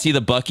that I see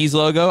the Buc-ee's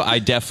logo, I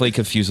definitely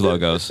confuse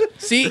logos.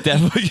 See,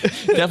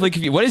 definitely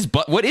confuse.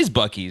 What is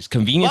Buc-ee's?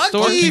 Convenience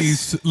store?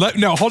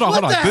 No, hold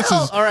on.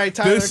 All right,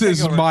 Tyler, this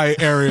is my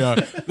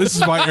area. This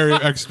is my area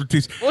of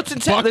expertise. What's in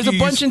Texas? There's a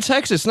bunch in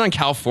Texas. It's not in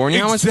California.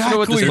 How am I supposed to know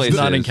what this place it's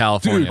not is? in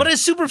California. But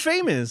it's super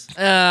famous.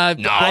 No,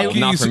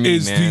 not for me,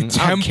 is man.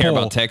 the I don't care temple.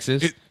 about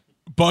Texas.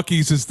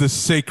 Buc-ee's is the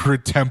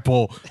sacred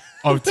temple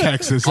of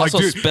Texas. Also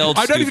dude, spelled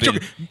I'm not even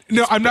stupid. joking.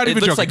 No, I'm not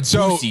even it looks joking. like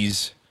So,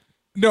 Boosie's.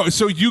 no,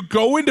 so you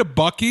go into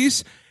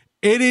Buc-ee's,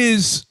 it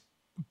is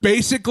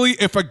basically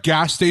if a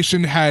gas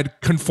station had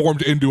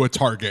conformed into a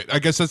Target. I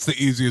guess that's the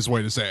easiest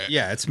way to say it.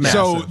 Yeah, it's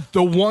So massive.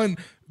 the one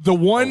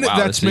wow,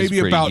 that's this is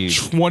maybe pretty about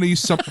huge. 20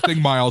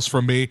 something miles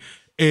from me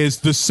is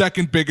the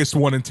second biggest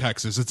one in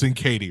Texas. It's in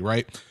Katy,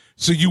 right?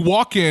 So you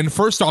walk in,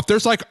 first off,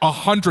 there's like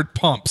 100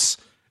 pumps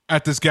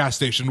at this gas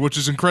station, which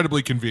is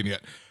incredibly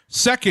convenient.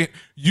 Second,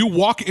 you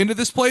walk into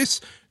this place,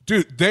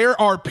 dude, there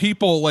are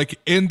people like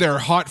in their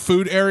hot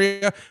food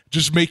area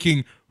just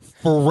making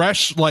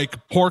fresh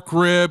like pork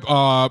rib,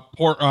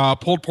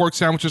 pulled pork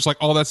sandwiches, like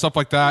all that stuff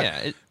like that.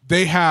 Yeah,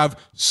 They have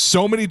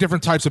so many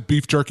different types of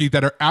beef jerky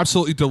that are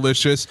absolutely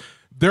delicious.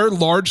 Their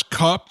large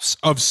cups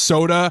of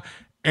soda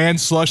and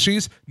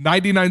slushies,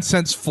 99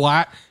 cents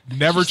flat,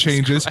 never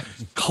changes.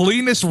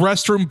 Cleanest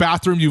restroom,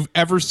 bathroom you've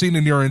ever seen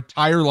in your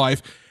entire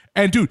life.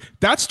 And dude,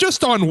 that's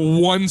just on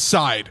one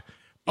side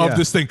of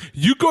this thing.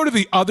 You go to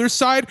the other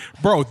side,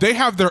 bro, they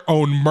have their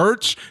own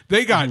merch.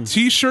 They got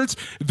t-shirts.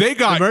 They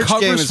got merch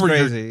game covers is for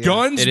crazy, your yeah.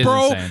 guns, It is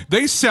bro. insane.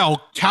 They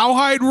sell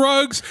cowhide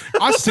rugs.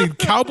 I've seen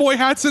cowboy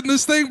hats in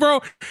this thing,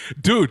 bro.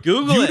 Dude,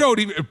 Google you it. don't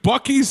even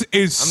Buc-ee's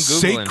is Googling.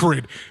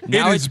 sacred.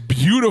 Now it is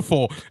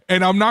beautiful.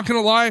 And I'm not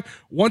gonna lie,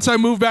 once I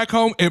move back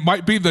home, it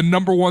might be the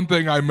number one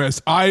thing I miss.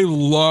 I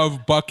love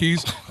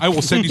Buc-ee's. I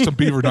will send you some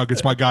beaver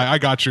nuggets, my guy. I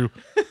got you.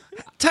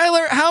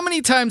 Tyler, how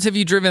many times have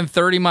you driven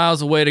 30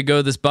 miles away to go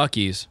to this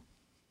Buc-ee's?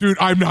 Dude,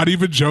 I'm not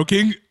even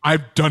joking.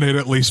 I've done it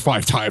at least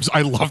 5 times.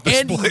 I love this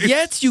And place.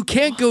 yet you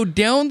can't go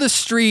down the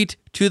street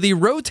to the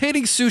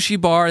rotating sushi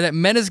bar that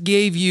Menace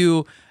gave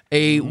you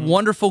a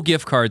wonderful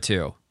gift card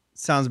to.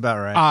 Sounds about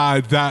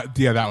right.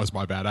 That was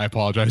my bad. I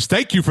apologize.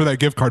 Thank you for that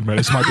gift card, man.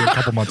 This might be a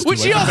couple months too Which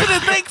late. she also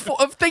didn't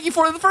thank you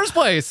for in the first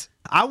place.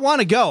 I want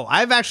to go.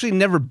 I've actually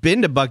never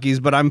been to Buc-ee's,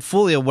 but I'm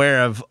fully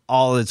aware of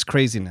all its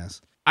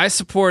craziness. I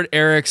support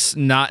Eric's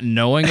not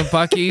knowing of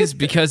Buc-ee's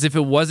because if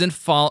it wasn't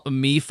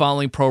me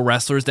following pro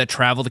wrestlers that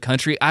travel the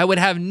country, I would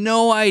have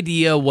no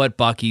idea what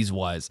Buc-ee's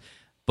was.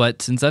 But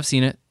since I've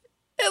seen it,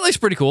 it looks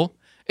pretty cool.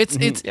 It's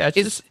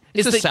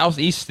It's a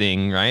southeast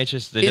thing, right?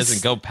 It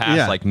doesn't go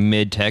past like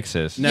mid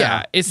Texas.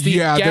 yeah, it's the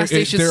gas they're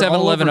station, all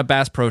 7-Eleven, over- a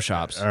Bass Pro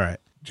Shops. All right.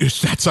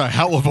 That's a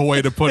hell of a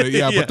way to put it.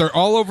 Yeah, but they're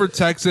all over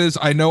Texas.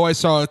 I know I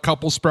saw a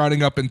couple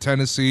sprouting up in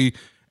Tennessee,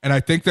 and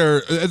I think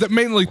they're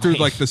mainly through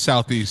like the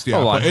southeast. Yeah.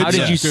 Hold on. but How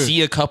did you dude,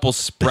 see a couple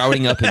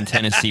sprouting up in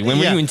Tennessee? When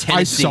were you in I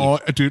Tennessee? saw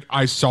it, dude.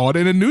 I saw it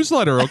in a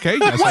newsletter. Okay,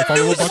 yes, I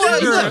follow a bunch of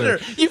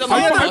newsletters. You The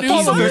I Buc-ee's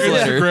follow their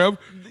newsletter. Instagram.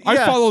 I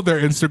Yeah. follow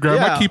their Instagram.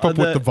 Yeah, I keep up on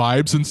with the- the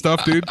vibes and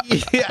stuff, dude.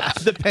 Yeah,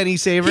 the penny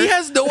saver. He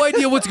has no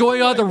idea what's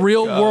going on in the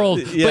real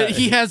world, Yeah. but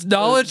he has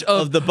knowledge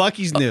of the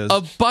Buc-ee's news.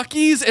 of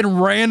Buc-ee's and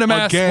random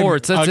ass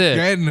sports. That's it.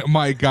 Again,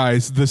 my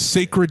guys, the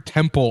sacred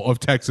temple of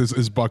Texas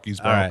is Buc-ee's,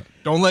 bro. All right.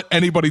 Don't let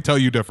anybody tell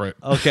you different.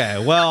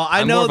 Okay, well,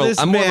 I I'm know more of this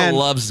I'm more of man a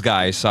loves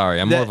guy. Sorry,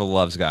 I'm more of a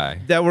loves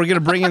guy. that we're going to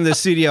bring in the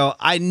studio.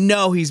 I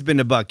know he's been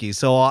to Buc-ee's,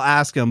 so I'll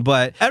ask him.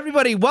 But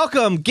everybody,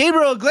 welcome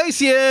Gabriel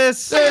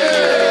Iglesias.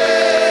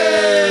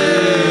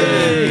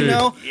 You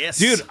know,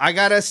 dude, I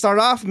got to start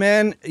off,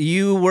 man.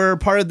 You were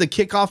part of the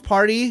kickoff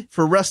party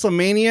for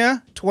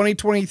WrestleMania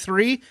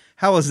 2023.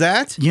 How was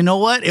that? You know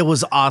what? It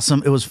was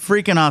awesome. It was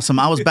freaking awesome.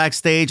 I was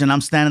backstage and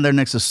I'm standing there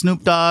next to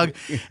Snoop Dogg,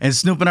 and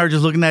Snoop and I are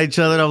just looking at each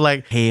other. And I'm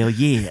like, hell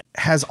yeah.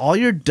 Has all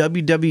your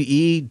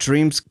WWE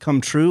dreams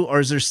come true, or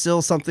is there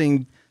still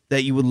something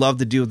that you would love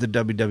to do with the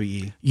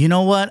WWE? You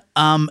know what?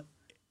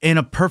 In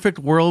a perfect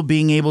world,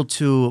 being able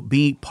to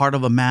be part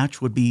of a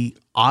match would be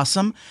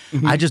awesome.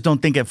 I just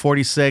don't think at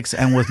 46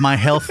 and with my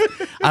health,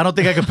 I don't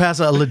think I could pass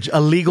a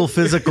legal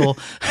physical.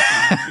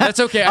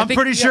 That's okay. I'm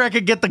pretty sure I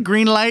could get the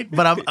green light,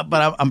 but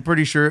I'm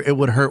pretty sure it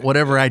would hurt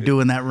whatever I do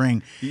in that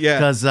ring. Yeah.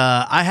 Because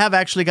I have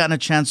actually gotten a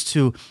chance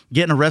to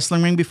get in a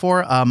wrestling ring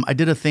before. I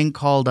did a thing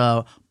called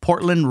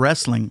Portland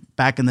Wrestling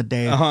back in the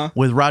day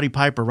with Roddy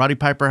Piper. Roddy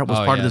Piper was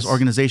part of this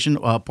organization,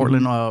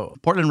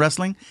 Portland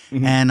Wrestling,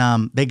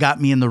 and they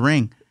got me in the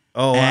ring.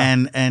 Oh,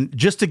 wow. And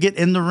just to get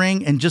in the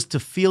ring and just to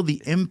feel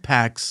the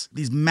impacts,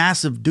 these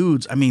massive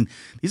dudes. I mean,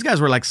 these guys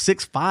were like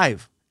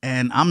 6'5",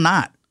 and I'm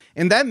not.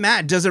 And that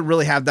mat doesn't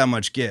really have that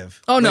much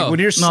give. Oh, no. Like, when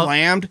you're No.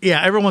 slammed.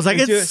 Yeah, everyone's like,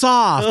 into it's it.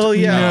 soft. Oh,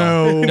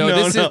 yeah.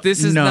 No.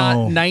 This is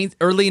No. not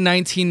early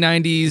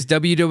 1990s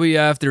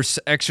WWF. There's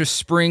extra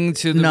spring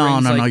to the No,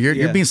 rings. no, no. like-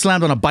 You're being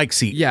slammed on a bike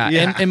seat. Yeah,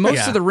 Yeah. and most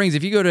Yeah. of the rings,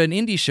 if you go to an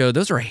indie show,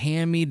 those are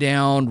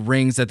hand-me-down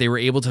rings that they were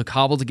able to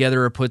cobble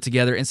together or put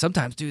together. And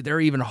sometimes, dude, they're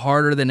even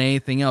harder than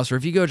anything else. Or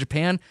if you go to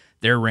Japan,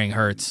 their ring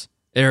hurts.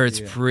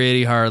 It's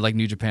pretty hard, like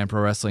New Japan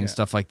Pro Wrestling,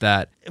 stuff like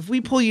that. If we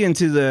pull you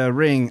into the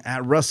ring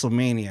at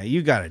WrestleMania,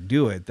 you got to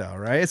do it though,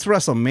 right? It's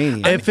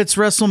WrestleMania. If it's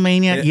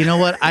WrestleMania, you know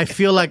what? I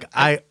feel like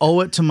I owe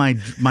it to my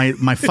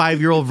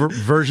 5-year-old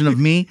version of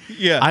me.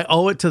 Yeah. I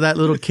owe it to that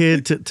little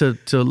kid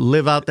to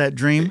live out that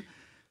dream.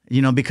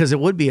 You know, because it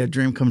would be a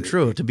dream come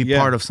true to be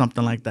part of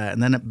something like that.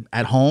 And then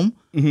at home,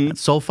 at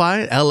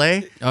SoFi, LA.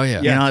 Oh, yeah.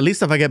 You know, at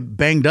least if I get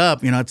banged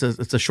up, you know, it's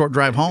a short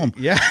drive home.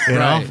 Yeah, you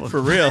know, for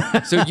real.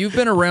 So you've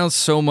been around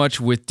so much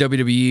with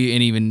WWE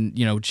and even,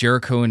 you know,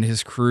 Jericho and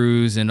his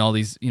crews and all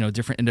these, you know,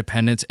 different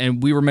independents.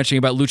 And we were mentioning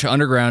about Lucha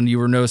Underground. You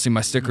were noticing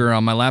my sticker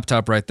on my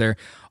laptop right there.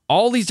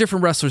 All these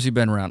different wrestlers you've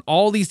been around,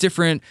 all these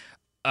different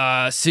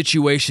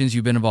situations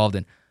you've been involved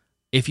in.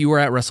 If you were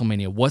at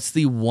WrestleMania, what's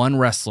the one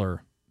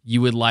wrestler you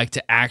would like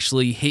to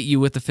actually hit you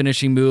with the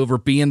finishing move or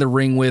be in the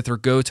ring with or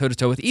go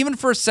toe-to-toe with, even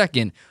for a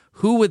second?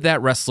 Who would that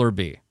wrestler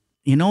be?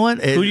 You know what?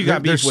 Who you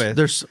got beef with?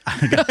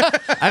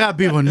 I got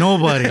beef with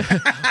nobody.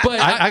 But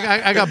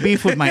I got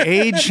beef with my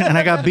age, and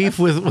I got beef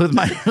with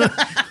my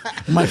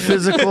my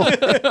physical.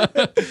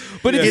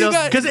 But if You you know,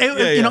 got, because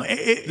you know,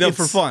 No,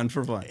 for fun.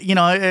 You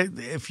know,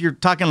 if you're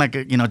talking like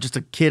just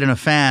a kid and a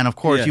fan, of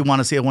course Yeah. you want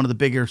to see one of the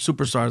bigger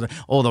superstars, like,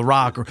 The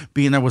Rock, or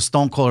being there with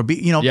Stone Cold, or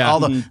Yeah. all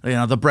the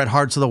the Bret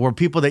Harts of the world,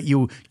 people that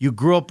you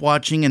grew up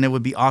watching, and it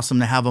would be awesome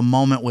to have a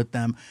moment with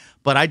them.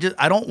 But I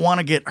don't want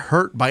to get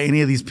hurt by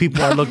any of these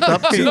people I looked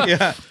up to.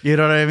 Yeah. You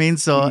know what I mean?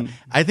 So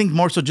I think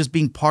more so just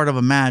being part of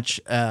a match.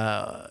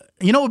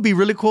 You know what would be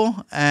really cool,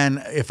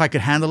 and if I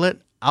could handle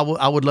it, I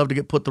would love to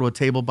get put through a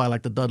table by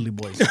like the Dudley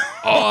Boys.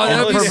 oh,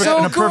 that'd be so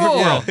in a perfect cool.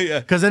 world.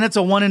 Because then it's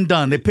a one and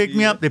done. They pick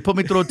me up, they put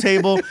me through a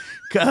table,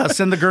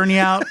 send the gurney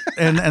out,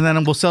 and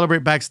then we'll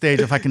celebrate backstage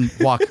if I can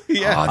walk. Oh,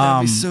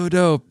 that'd be so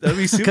dope. That'd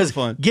be super Because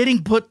fun.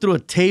 getting put through a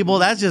table,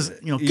 that's just,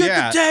 get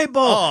Yeah. the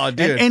table. Oh,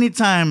 dude. And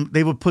anytime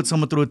they would put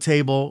someone through a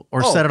table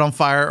or set it on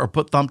fire or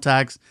put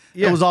thumbtacks,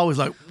 Yeah. it was always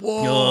like,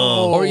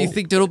 whoa. Or you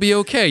think it'll be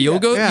okay. You'll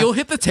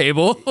hit the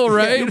table, all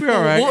right? you'll be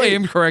all right. We'll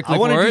aim correctly I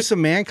want to for do it.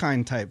 some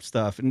Mankind type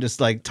stuff and just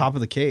like top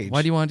of the cage.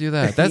 Why do you want to do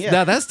that?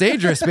 That's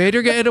dangerous, man.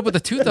 You're going to end up with a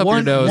tooth up your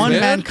One nose,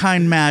 man.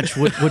 Mankind match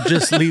would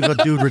just leave a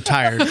dude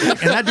retired. And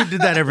that dude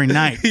did that every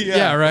night.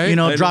 Yeah, right? You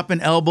know,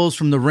 dropping elbows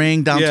from the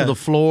ring down Yeah. to the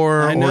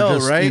floor. I know, or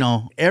just, right?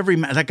 every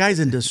match. That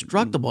guy's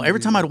indestructible. Every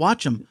time I'd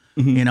watch him,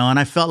 and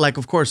I felt like,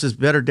 of course, his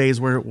better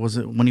days when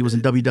he was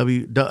in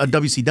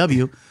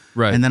WCW.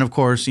 Right. And then, of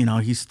course,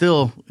 he's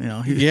still,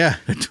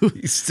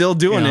 He's still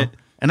doing it.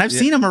 And I've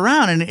seen him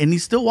around, and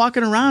he's still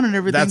walking around and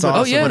everything. That's but-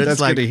 awesome. yeah. but it's That's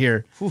like, good to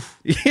hear.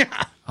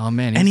 Yeah. Oh,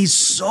 man. and he's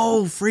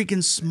so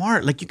freaking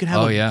smart. Like, you could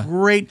have a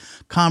great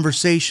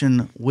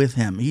conversation with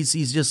him. He's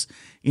just,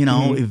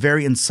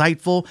 very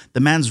insightful. The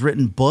man's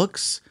written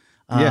books,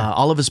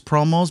 all of his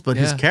promos, but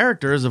his Yeah.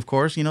 characters, of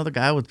course, the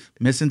guy with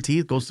missing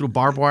teeth goes through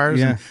barbed wires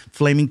Yeah. and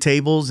flaming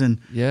tables and,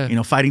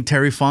 Yeah. fighting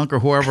Terry Funk or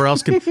whoever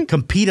else can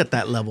compete at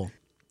that level.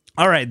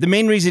 All right. The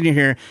main reason you're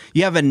here,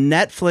 you have a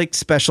Netflix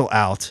special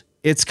out.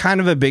 It's kind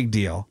of a big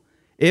deal.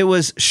 It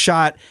was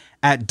shot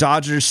at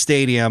Dodgers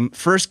Stadium.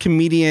 First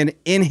comedian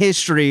in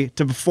history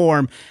to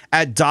perform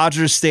at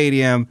Dodgers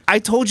Stadium. I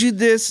told you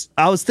this.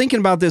 I was thinking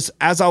about this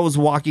as I was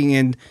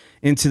walking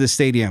into the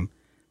stadium,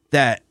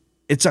 that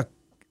it's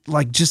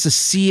just a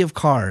sea of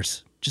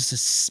cars, just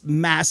a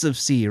massive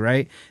sea,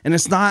 right? And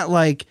it's not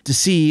like to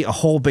see a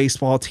whole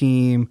baseball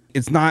team.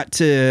 It's not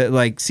to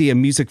like see a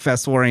music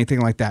festival or anything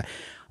like that.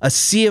 A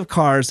sea of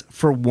cars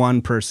for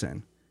one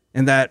person,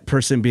 and that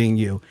person being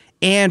you.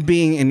 And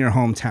being in your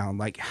hometown,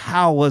 like,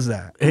 how was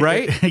that?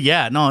 Right?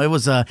 Yeah, no, it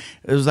was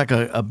like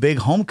a big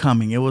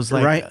homecoming. It was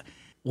like, Right.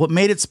 What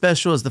made it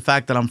special is the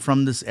fact that I'm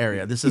from this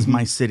area. This is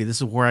my city. This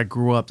is where I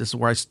grew up. This is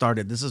where I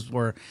started. This is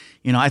where,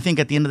 I think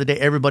at the end of the day,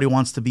 everybody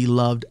wants to be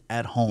loved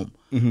at home.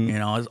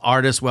 As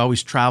artists, we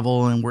always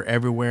travel and we're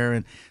everywhere.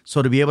 And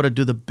so to be able to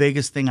do the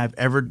biggest thing I've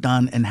ever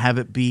done and have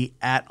it be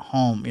at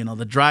home,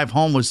 the drive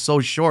home was so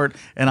short.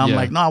 And I'm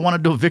like, no, I want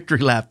to do a victory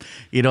lap.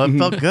 It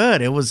felt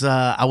good. It was,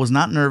 I was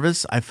not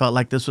nervous. I felt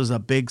like this was a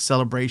big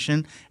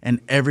celebration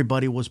and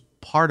everybody was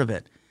part of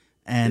it.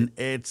 And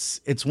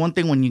it's one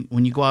thing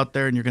when you go out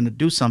there and you're going to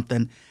do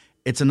something.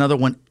 It's another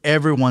when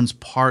everyone's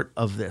part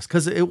of this,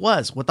 because it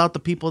was without the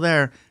people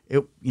there.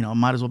 It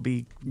might as well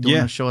be doing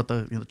a show at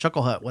the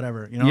Chuckle Hut,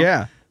 whatever.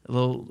 Yeah.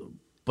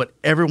 But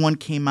everyone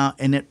came out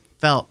and it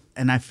felt,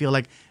 and I feel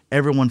like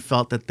everyone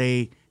felt that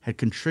they had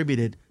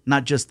contributed,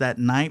 not just that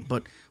night,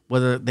 but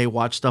whether they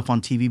watched stuff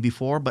on TV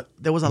before, but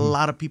there was a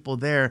lot of people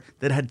there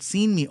that had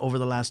seen me over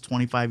the last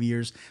 25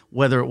 years,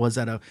 whether it was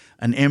at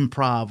an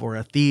improv or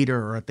a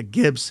theater or at the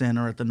Gibson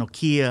or at the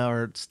Nokia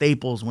or at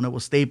Staples when it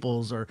was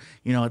Staples, or,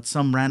 at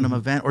some random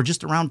event, or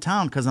just around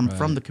town because I'm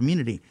from the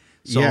community.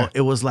 So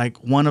it was like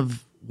one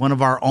of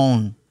our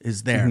own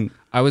is there.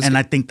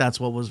 I think that's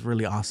what was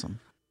really awesome.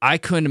 I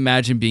couldn't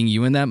imagine being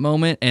you in that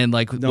moment. And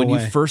like when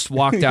way. you first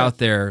walked out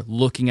there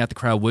looking at the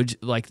crowd,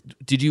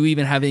 did you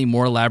even have any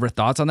more elaborate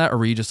thoughts on that? Or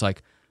were you just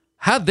like,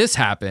 how'd this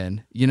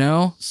happen?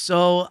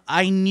 So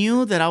I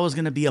knew that I was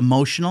going to be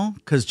emotional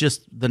because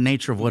just the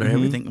nature of what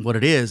everything, what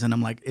it is. And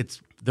I'm like,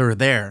 they're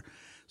there.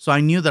 So I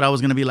knew that I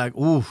was going to be like,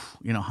 ooh,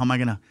 how am I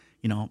going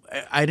to,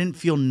 I didn't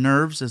feel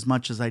nerves as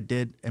much as I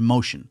did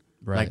emotion.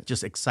 Right. Like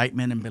just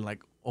excitement and been like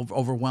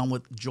overwhelmed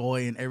with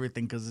joy and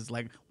everything because it's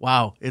like,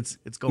 wow, it's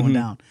going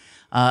down.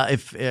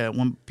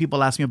 When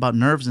people ask me about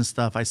nerves and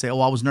stuff, I say, I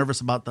was nervous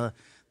about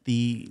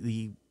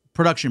the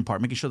production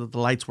part, making sure that the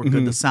lights were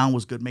good, the sound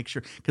was good, make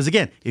sure, because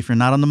again, if you're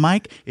not on the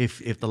mic,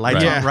 if the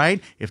lights aren't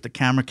right, if the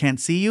camera can't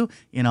see you,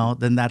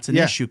 then that's an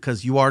issue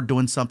because you are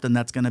doing something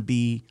that's going to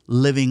be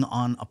living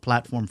on a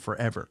platform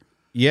forever.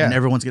 Yeah, and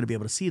everyone's going to be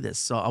able to see this.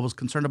 So I was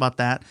concerned about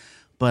that.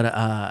 But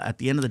at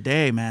the end of the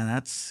day, man,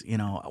 that's,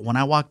 when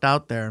I walked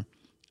out there,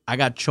 I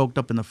got choked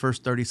up in the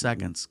first 30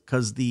 seconds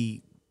because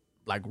the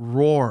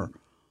roar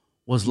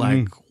was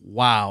like,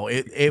 wow,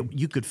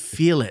 you could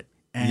feel it.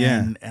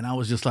 And I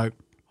was just like,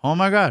 oh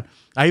my God.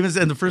 I even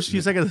said in the first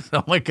few seconds,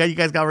 oh my God, you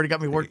guys already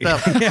got me worked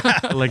up.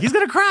 Like, he's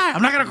going to cry.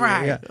 I'm not going to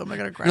cry. I'm not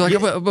going to cry. You're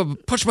like, I'm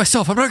push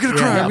myself. I'm not going to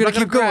cry. I'm going to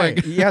keep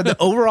going. Yeah, the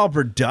overall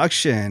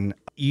production,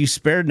 you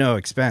spared no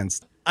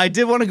expense. I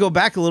did want to go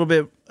back a little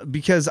bit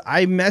because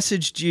I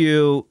messaged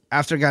you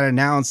after it got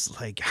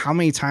announced, like, how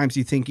many times do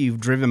you think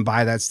you've driven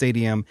by that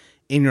stadium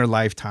in your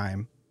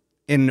lifetime?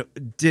 And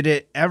did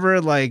it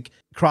ever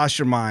cross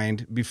your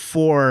mind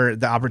before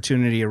the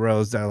opportunity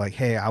arose that like,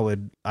 hey, I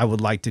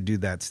would like to do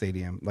that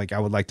stadium. Like, I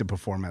would like to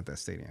perform at that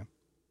stadium.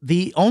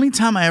 The only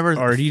time I ever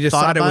or you just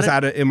thought it was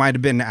it might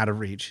have been out of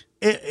reach.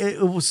 It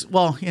was,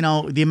 well,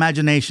 the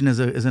imagination is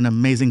an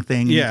amazing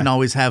thing. Yeah. You can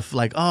always have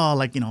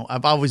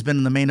I've always been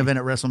in the main event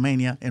at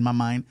WrestleMania in my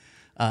mind,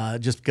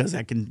 just because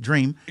I can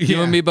dream.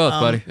 You and me both,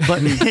 buddy.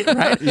 But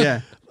right,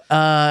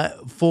 yeah.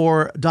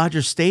 For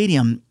Dodger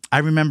Stadium, I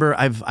remember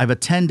I've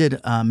attended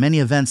many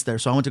events there.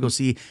 So I went to go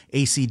see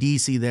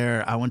AC/DC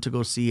there. I went to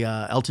go see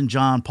Elton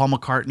John, Paul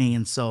McCartney.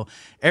 And so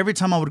every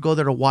time I would go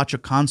there to watch a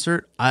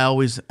concert, I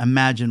always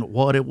imagined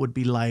what it would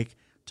be like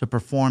to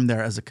perform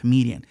there as a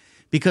comedian.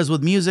 Because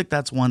with music,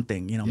 that's one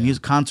thing.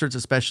 Music concerts,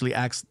 especially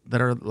acts that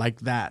are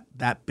like that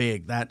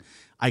big, that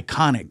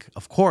iconic.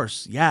 Of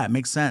course, yeah, it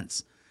makes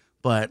sense.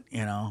 But,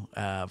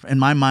 in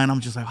my mind, I'm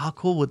just like, how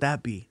cool would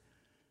that be?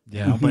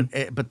 Yeah,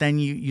 but then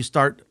you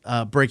start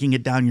breaking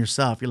it down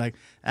yourself. You're like,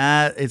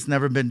 it's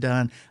never been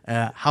done.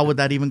 How would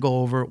that even go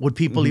over? Would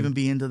people even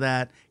be into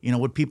that?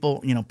 Would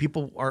people?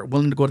 People are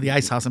willing to go to the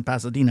Ice House in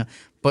Pasadena,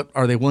 but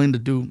are they willing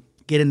to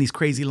get in these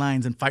crazy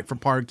lines and fight for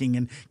parking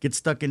and get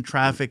stuck in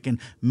traffic and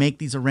make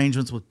these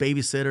arrangements with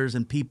babysitters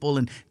and people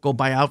and go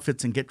buy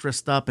outfits and get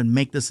dressed up and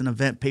make this an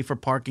event, pay for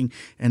parking,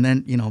 and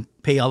then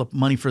pay all the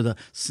money for the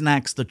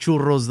snacks, the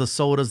churros, the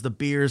sodas, the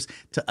beers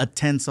to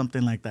attend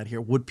something like that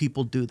here? Would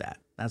people do that?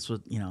 That's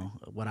what,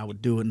 what I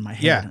would do in my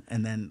head. Yeah.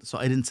 And then, so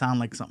it didn't sound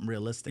like something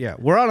realistic. Yeah.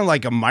 We're on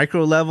a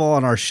micro level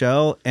on our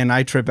show, and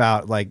I trip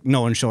out,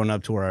 no one's showing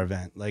up to our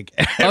event.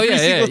 Every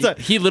single time.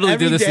 He literally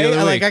did this the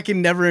other week. I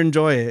can never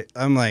enjoy it.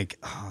 I'm like,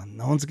 oh,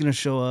 no one's going to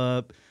show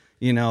up.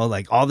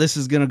 All this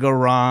is going to go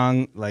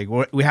wrong.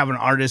 We have an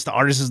artist. The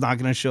artist is not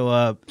going to show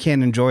up.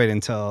 Can't enjoy it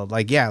until,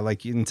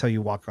 until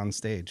you walk on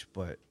stage.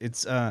 But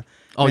it's, man.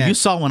 You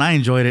saw when I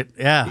enjoyed it.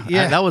 Yeah.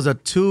 That was a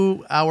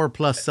 2-hour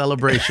plus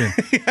celebration.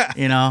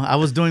 I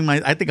was doing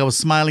I think I was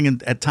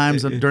smiling at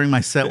times during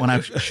my set when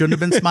I shouldn't have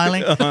been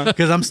smiling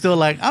because I'm still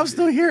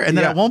here. And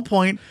then at one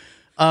point,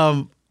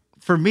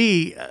 for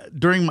me,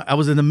 I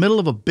was in the middle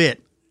of a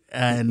bit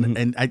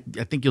and I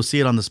think you'll see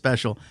it on the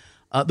special.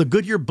 The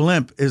Goodyear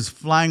blimp is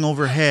flying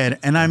overhead,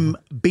 and I'm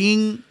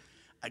being,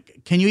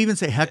 can you even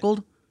say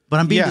heckled?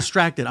 But I'm being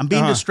distracted. I'm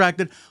being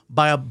distracted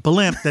by a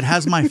blimp that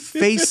has my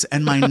face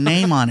and my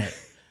name on it.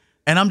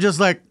 And I'm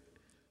just like,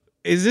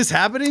 is this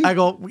happening? I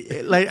go,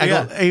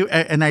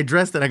 and I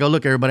addressed it. I go,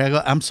 look, everybody,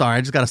 I'm sorry.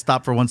 I just got to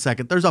stop for 1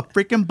 second. There's a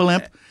freaking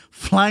blimp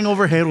flying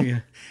overhead. Yeah.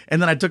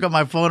 And then I took up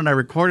my phone and I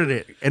recorded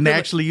it. And they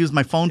actually used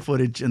my phone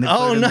footage. And they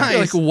put it in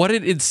nice. What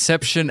an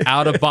Inception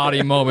out of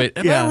body moment.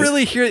 Am I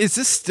really here? Is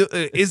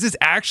this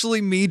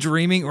actually me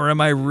dreaming, or am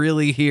I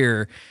really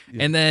here?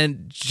 Yeah. And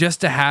then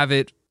just to have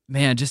it,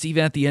 man, just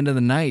even at the end of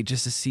the night,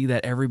 just to see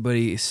that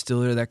everybody is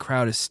still there, that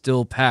crowd is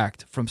still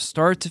packed from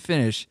start to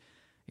finish.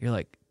 You're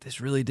like, this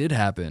really did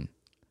happen.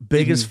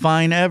 Biggest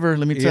fine ever,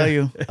 let me tell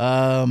you.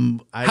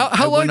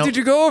 How long did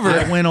you go over?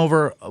 I went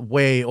over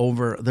way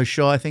over. The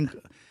show, I think,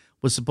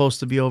 was supposed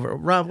to be over.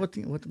 Rob, what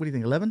do you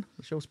think? 11?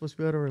 The show was supposed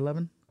to be over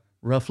 11,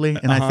 roughly.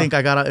 And I think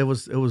I got it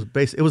was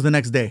the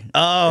next day.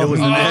 Oh, it was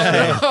the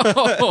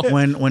next day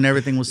when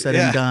everything was said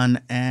and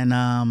done.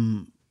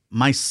 And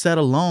my set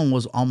alone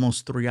was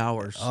almost 3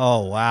 hours.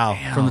 Oh, wow.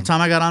 Damn. From the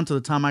time I got on to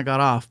the time I got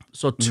off.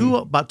 So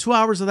about 2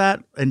 hours of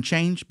that and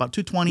change, about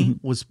 220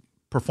 was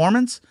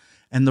performance,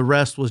 and the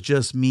rest was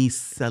just me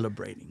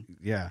celebrating.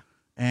 Yeah.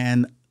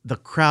 And the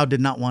crowd did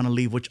not want to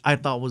leave, which I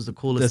thought was the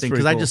coolest thing,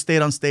 because I just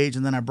stayed on stage,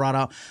 and then I brought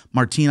out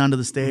Martine onto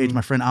the stage,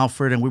 my friend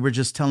Alfred, and we were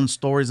just telling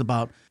stories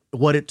about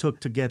what it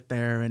took to get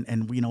there,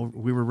 and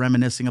we were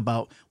reminiscing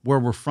about where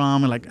we're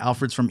from, and like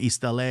Alfred's from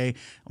East LA,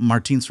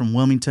 Martine's from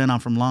Wilmington,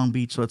 I'm from Long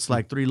Beach, so it's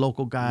like 3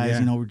 local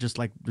guys, we're just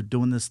like, we're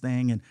doing this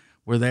thing, and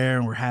we're there,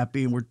 and we're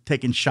happy, and we're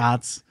taking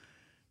shots.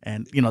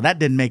 And that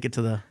didn't make it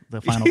to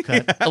the final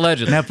cut.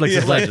 Allegedly. Netflix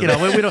is like,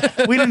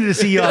 we didn't need to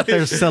see you out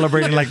there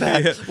celebrating like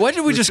that. Why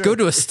did we just go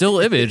to a still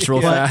image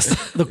real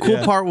fast? The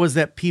cool part was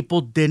that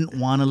people didn't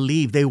want to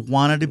leave. They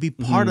wanted to be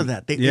part of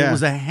that. It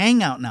was a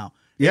hangout now.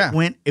 Yeah.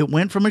 It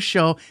went from a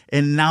show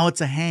and now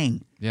it's a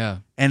hang. Yeah.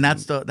 And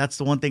that's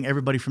the one thing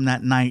everybody from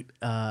that night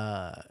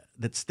that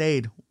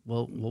stayed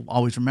will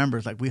always remember.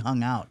 It's like we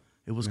hung out.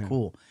 It was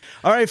cool.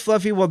 All right,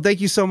 Fluffy. Well,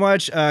 thank you so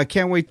much.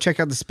 Can't wait to check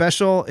out the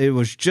special. It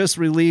was just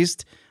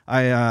released.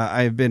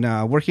 I've been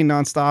working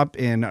nonstop,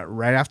 and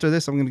right after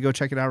this, I'm going to go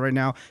check it out right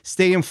now.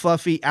 Stadium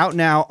Fluffy, out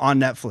now on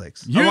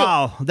Netflix. Yeah. Oh,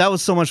 wow, that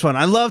was so much fun.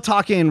 I love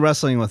talking and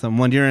wrestling with him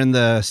when you're in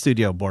the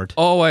studio, Bort.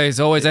 Always.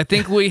 I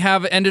think we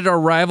have ended our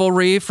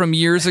rivalry from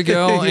years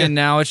ago, and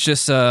now it's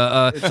just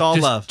it's all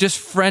love, just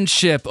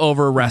friendship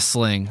over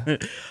wrestling.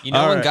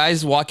 When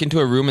guys walk into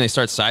a room and they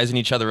start sizing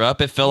each other up,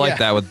 it felt like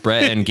that with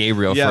Brett and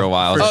Gabriel for a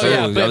while. For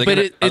sure. Are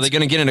they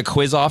going to get in a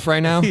quiz off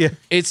right now? Yeah.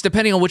 It's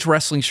depending on which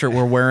wrestling shirt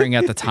we're wearing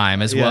at the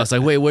time as well. It's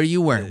like, wait, what are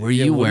you wearing? What are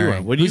you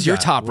wearing? Who's your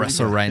top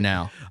wrestler right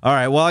now? All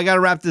right, well, I got to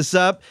wrap this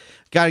up.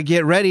 Got to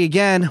get ready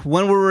again.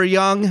 When We Were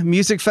Young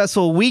Music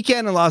Festival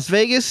weekend in Las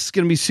Vegas. It's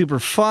going to be super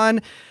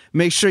fun.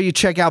 Make sure you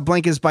check out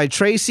Blankets by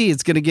Tracy.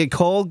 It's going to get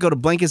cold. Go to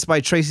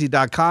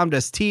blanketsbytracy.com.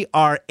 That's TRACEY.com.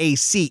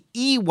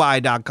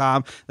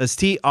 That's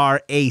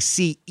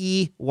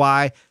TRACEY.com.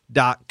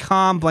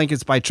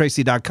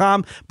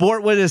 Blanketsbytracy.com.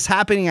 Bort, what is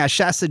happening at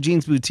Shasta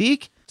Jeans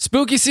Boutique?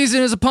 Spooky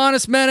season is upon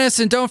us, Menace,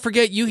 and don't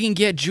forget you can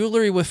get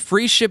jewelry with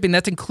free shipping.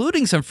 That's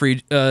including some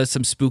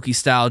spooky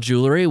style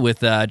jewelry with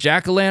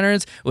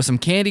jack-o'-lanterns, with some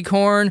candy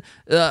corn,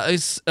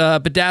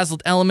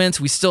 bedazzled elements.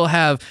 We still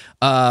have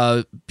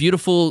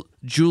beautiful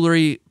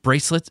jewelry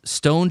bracelets,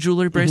 stone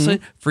jewelry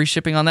bracelet, free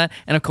shipping on that,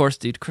 and of course,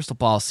 dude, crystal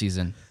ball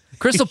season.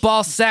 Crystal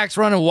ball sacks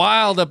running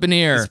wild up in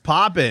here. It's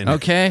popping.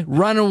 Okay,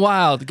 running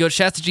wild. Go to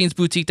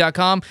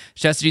ShastaJeansBoutique.com.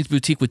 Shasta Jeans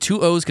Boutique with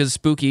 2 O's because it's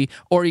spooky.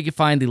 Or you can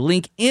find the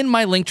link in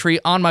my link tree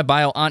on my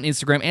bio on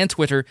Instagram and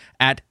Twitter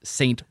at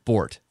Saint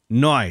Bort.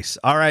 Nice.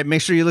 All right.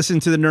 Make sure you listen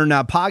to the Nerd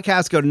Now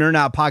Podcast. Go to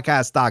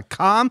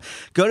nerdnowpodcast.com.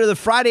 Go to the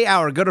Friday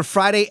Hour. Go to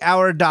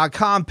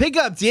fridayhour.com. Pick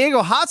up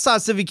Diego Hot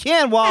Sauce if you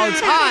can while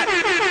it's hot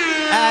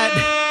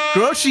at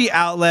grocery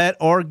outlet,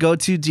 or go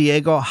to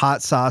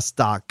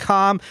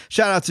diegohotsauce.com.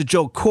 Shout out to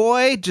Joe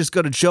Coy. Just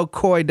go to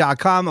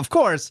joecoy.com. Of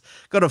course,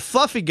 go to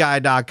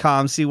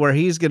fluffyguy.com. See where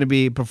he's going to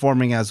be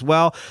performing as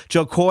well.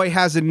 Joe Coy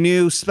has a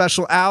new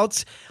special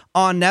out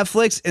on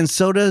Netflix, and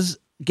so does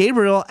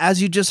Gabriel,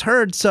 as you just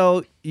heard.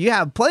 So you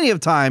have plenty of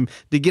time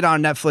to get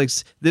on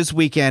Netflix this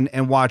weekend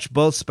and watch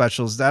both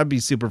specials. That would be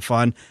super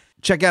fun.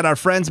 Check out our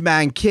friends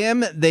Man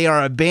Kim. They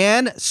are a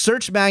band.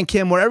 Search Man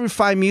Kim wherever you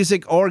find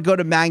music, or go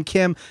to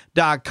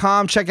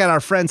mankim.com. Check out our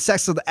friend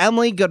Sex with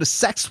Emily. Go to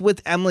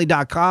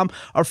sexwithemily.com,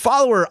 or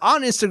follow her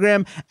on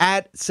Instagram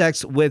at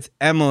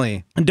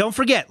sexwithemily. And don't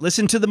forget,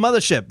 listen to The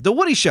Mothership, The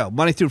Woody Show,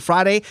 Monday through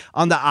Friday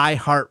on the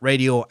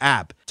iHeartRadio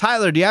app.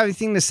 Tyler, do you have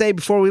anything to say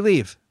before we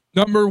leave?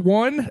 Number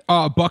one,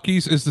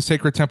 Buc-ee's is the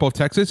sacred temple of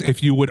Texas.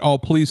 If you would all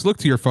please look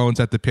to your phones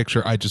at the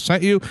picture I just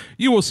sent you,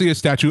 you will see a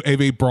statue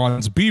of a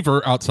bronze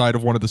beaver outside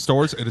of one of the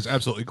stores. It is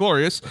absolutely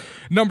glorious.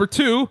 Number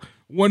two,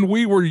 When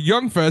We Were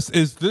Young Fest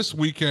is this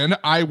weekend.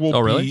 I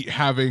will be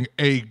having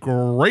a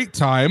great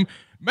time.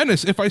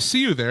 Menace, if I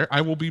see you there, I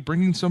will be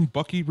bringing some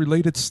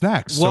Buc-ee-related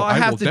snacks. Well, so I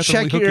have will to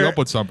definitely check hook you your up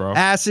with some, bro.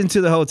 ass into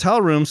the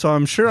hotel room, so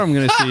I'm sure I'm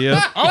going to see you.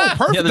 Oh,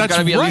 perfect. Yeah, That's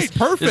right.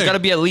 Perfect. There's got to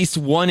be at least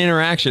one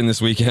interaction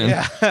this weekend.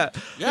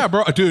 Yeah,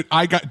 bro. Dude,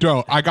 I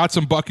got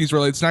some Buc-ee's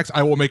related snacks.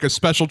 I will make a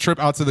special trip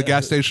out to the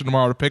gas station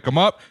tomorrow to pick them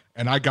up.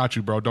 And I got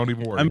you, bro. Don't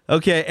even worry.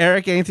 Okay,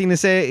 Eric, anything to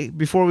say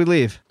before we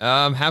leave?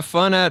 Have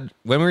fun at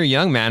When We Were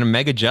Young, man. I'm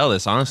mega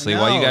jealous, honestly.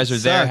 While you guys are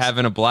there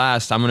having a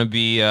blast, I'm going to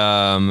be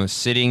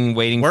sitting,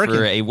 waiting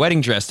for a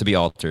wedding dress to be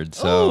altered.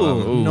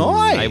 So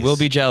nice. I will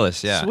be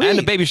jealous, yeah. Sweet. And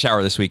a baby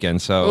shower this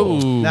weekend. So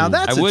now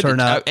that's a turn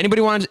up.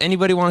 Anybody want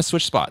to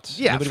switch spots?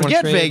 Yeah, Anybody wanna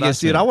forget trade Vegas,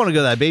 last dude. minute? I want to go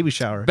to that baby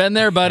shower. Been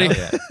there, buddy.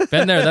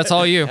 Been there. That's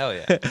all you. Hell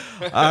yeah.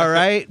 All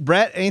right,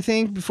 Brett,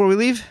 anything before we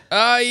leave?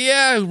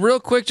 Yeah, real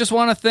quick, just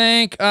want to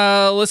thank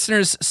listeners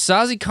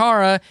Sazi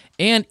Kara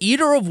and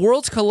Eater of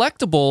Worlds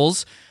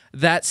Collectibles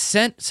that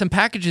sent some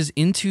packages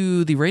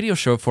into the radio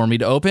show for me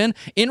to open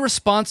in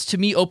response to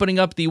me opening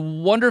up the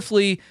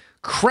wonderfully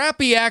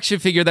crappy action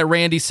figure that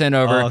Randy sent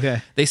over. Oh,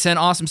 okay. They sent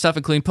awesome stuff,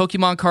 including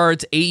Pokemon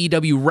cards,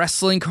 AEW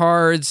wrestling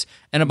cards,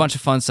 and a bunch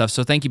of fun stuff.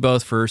 So thank you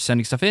both for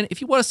sending stuff in.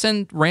 If you want to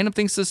send random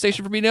things to the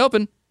station for me to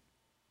open,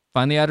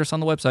 find the address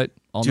on the website,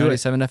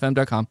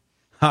 all97fm.com.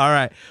 All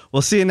right.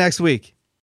 We'll see you next week.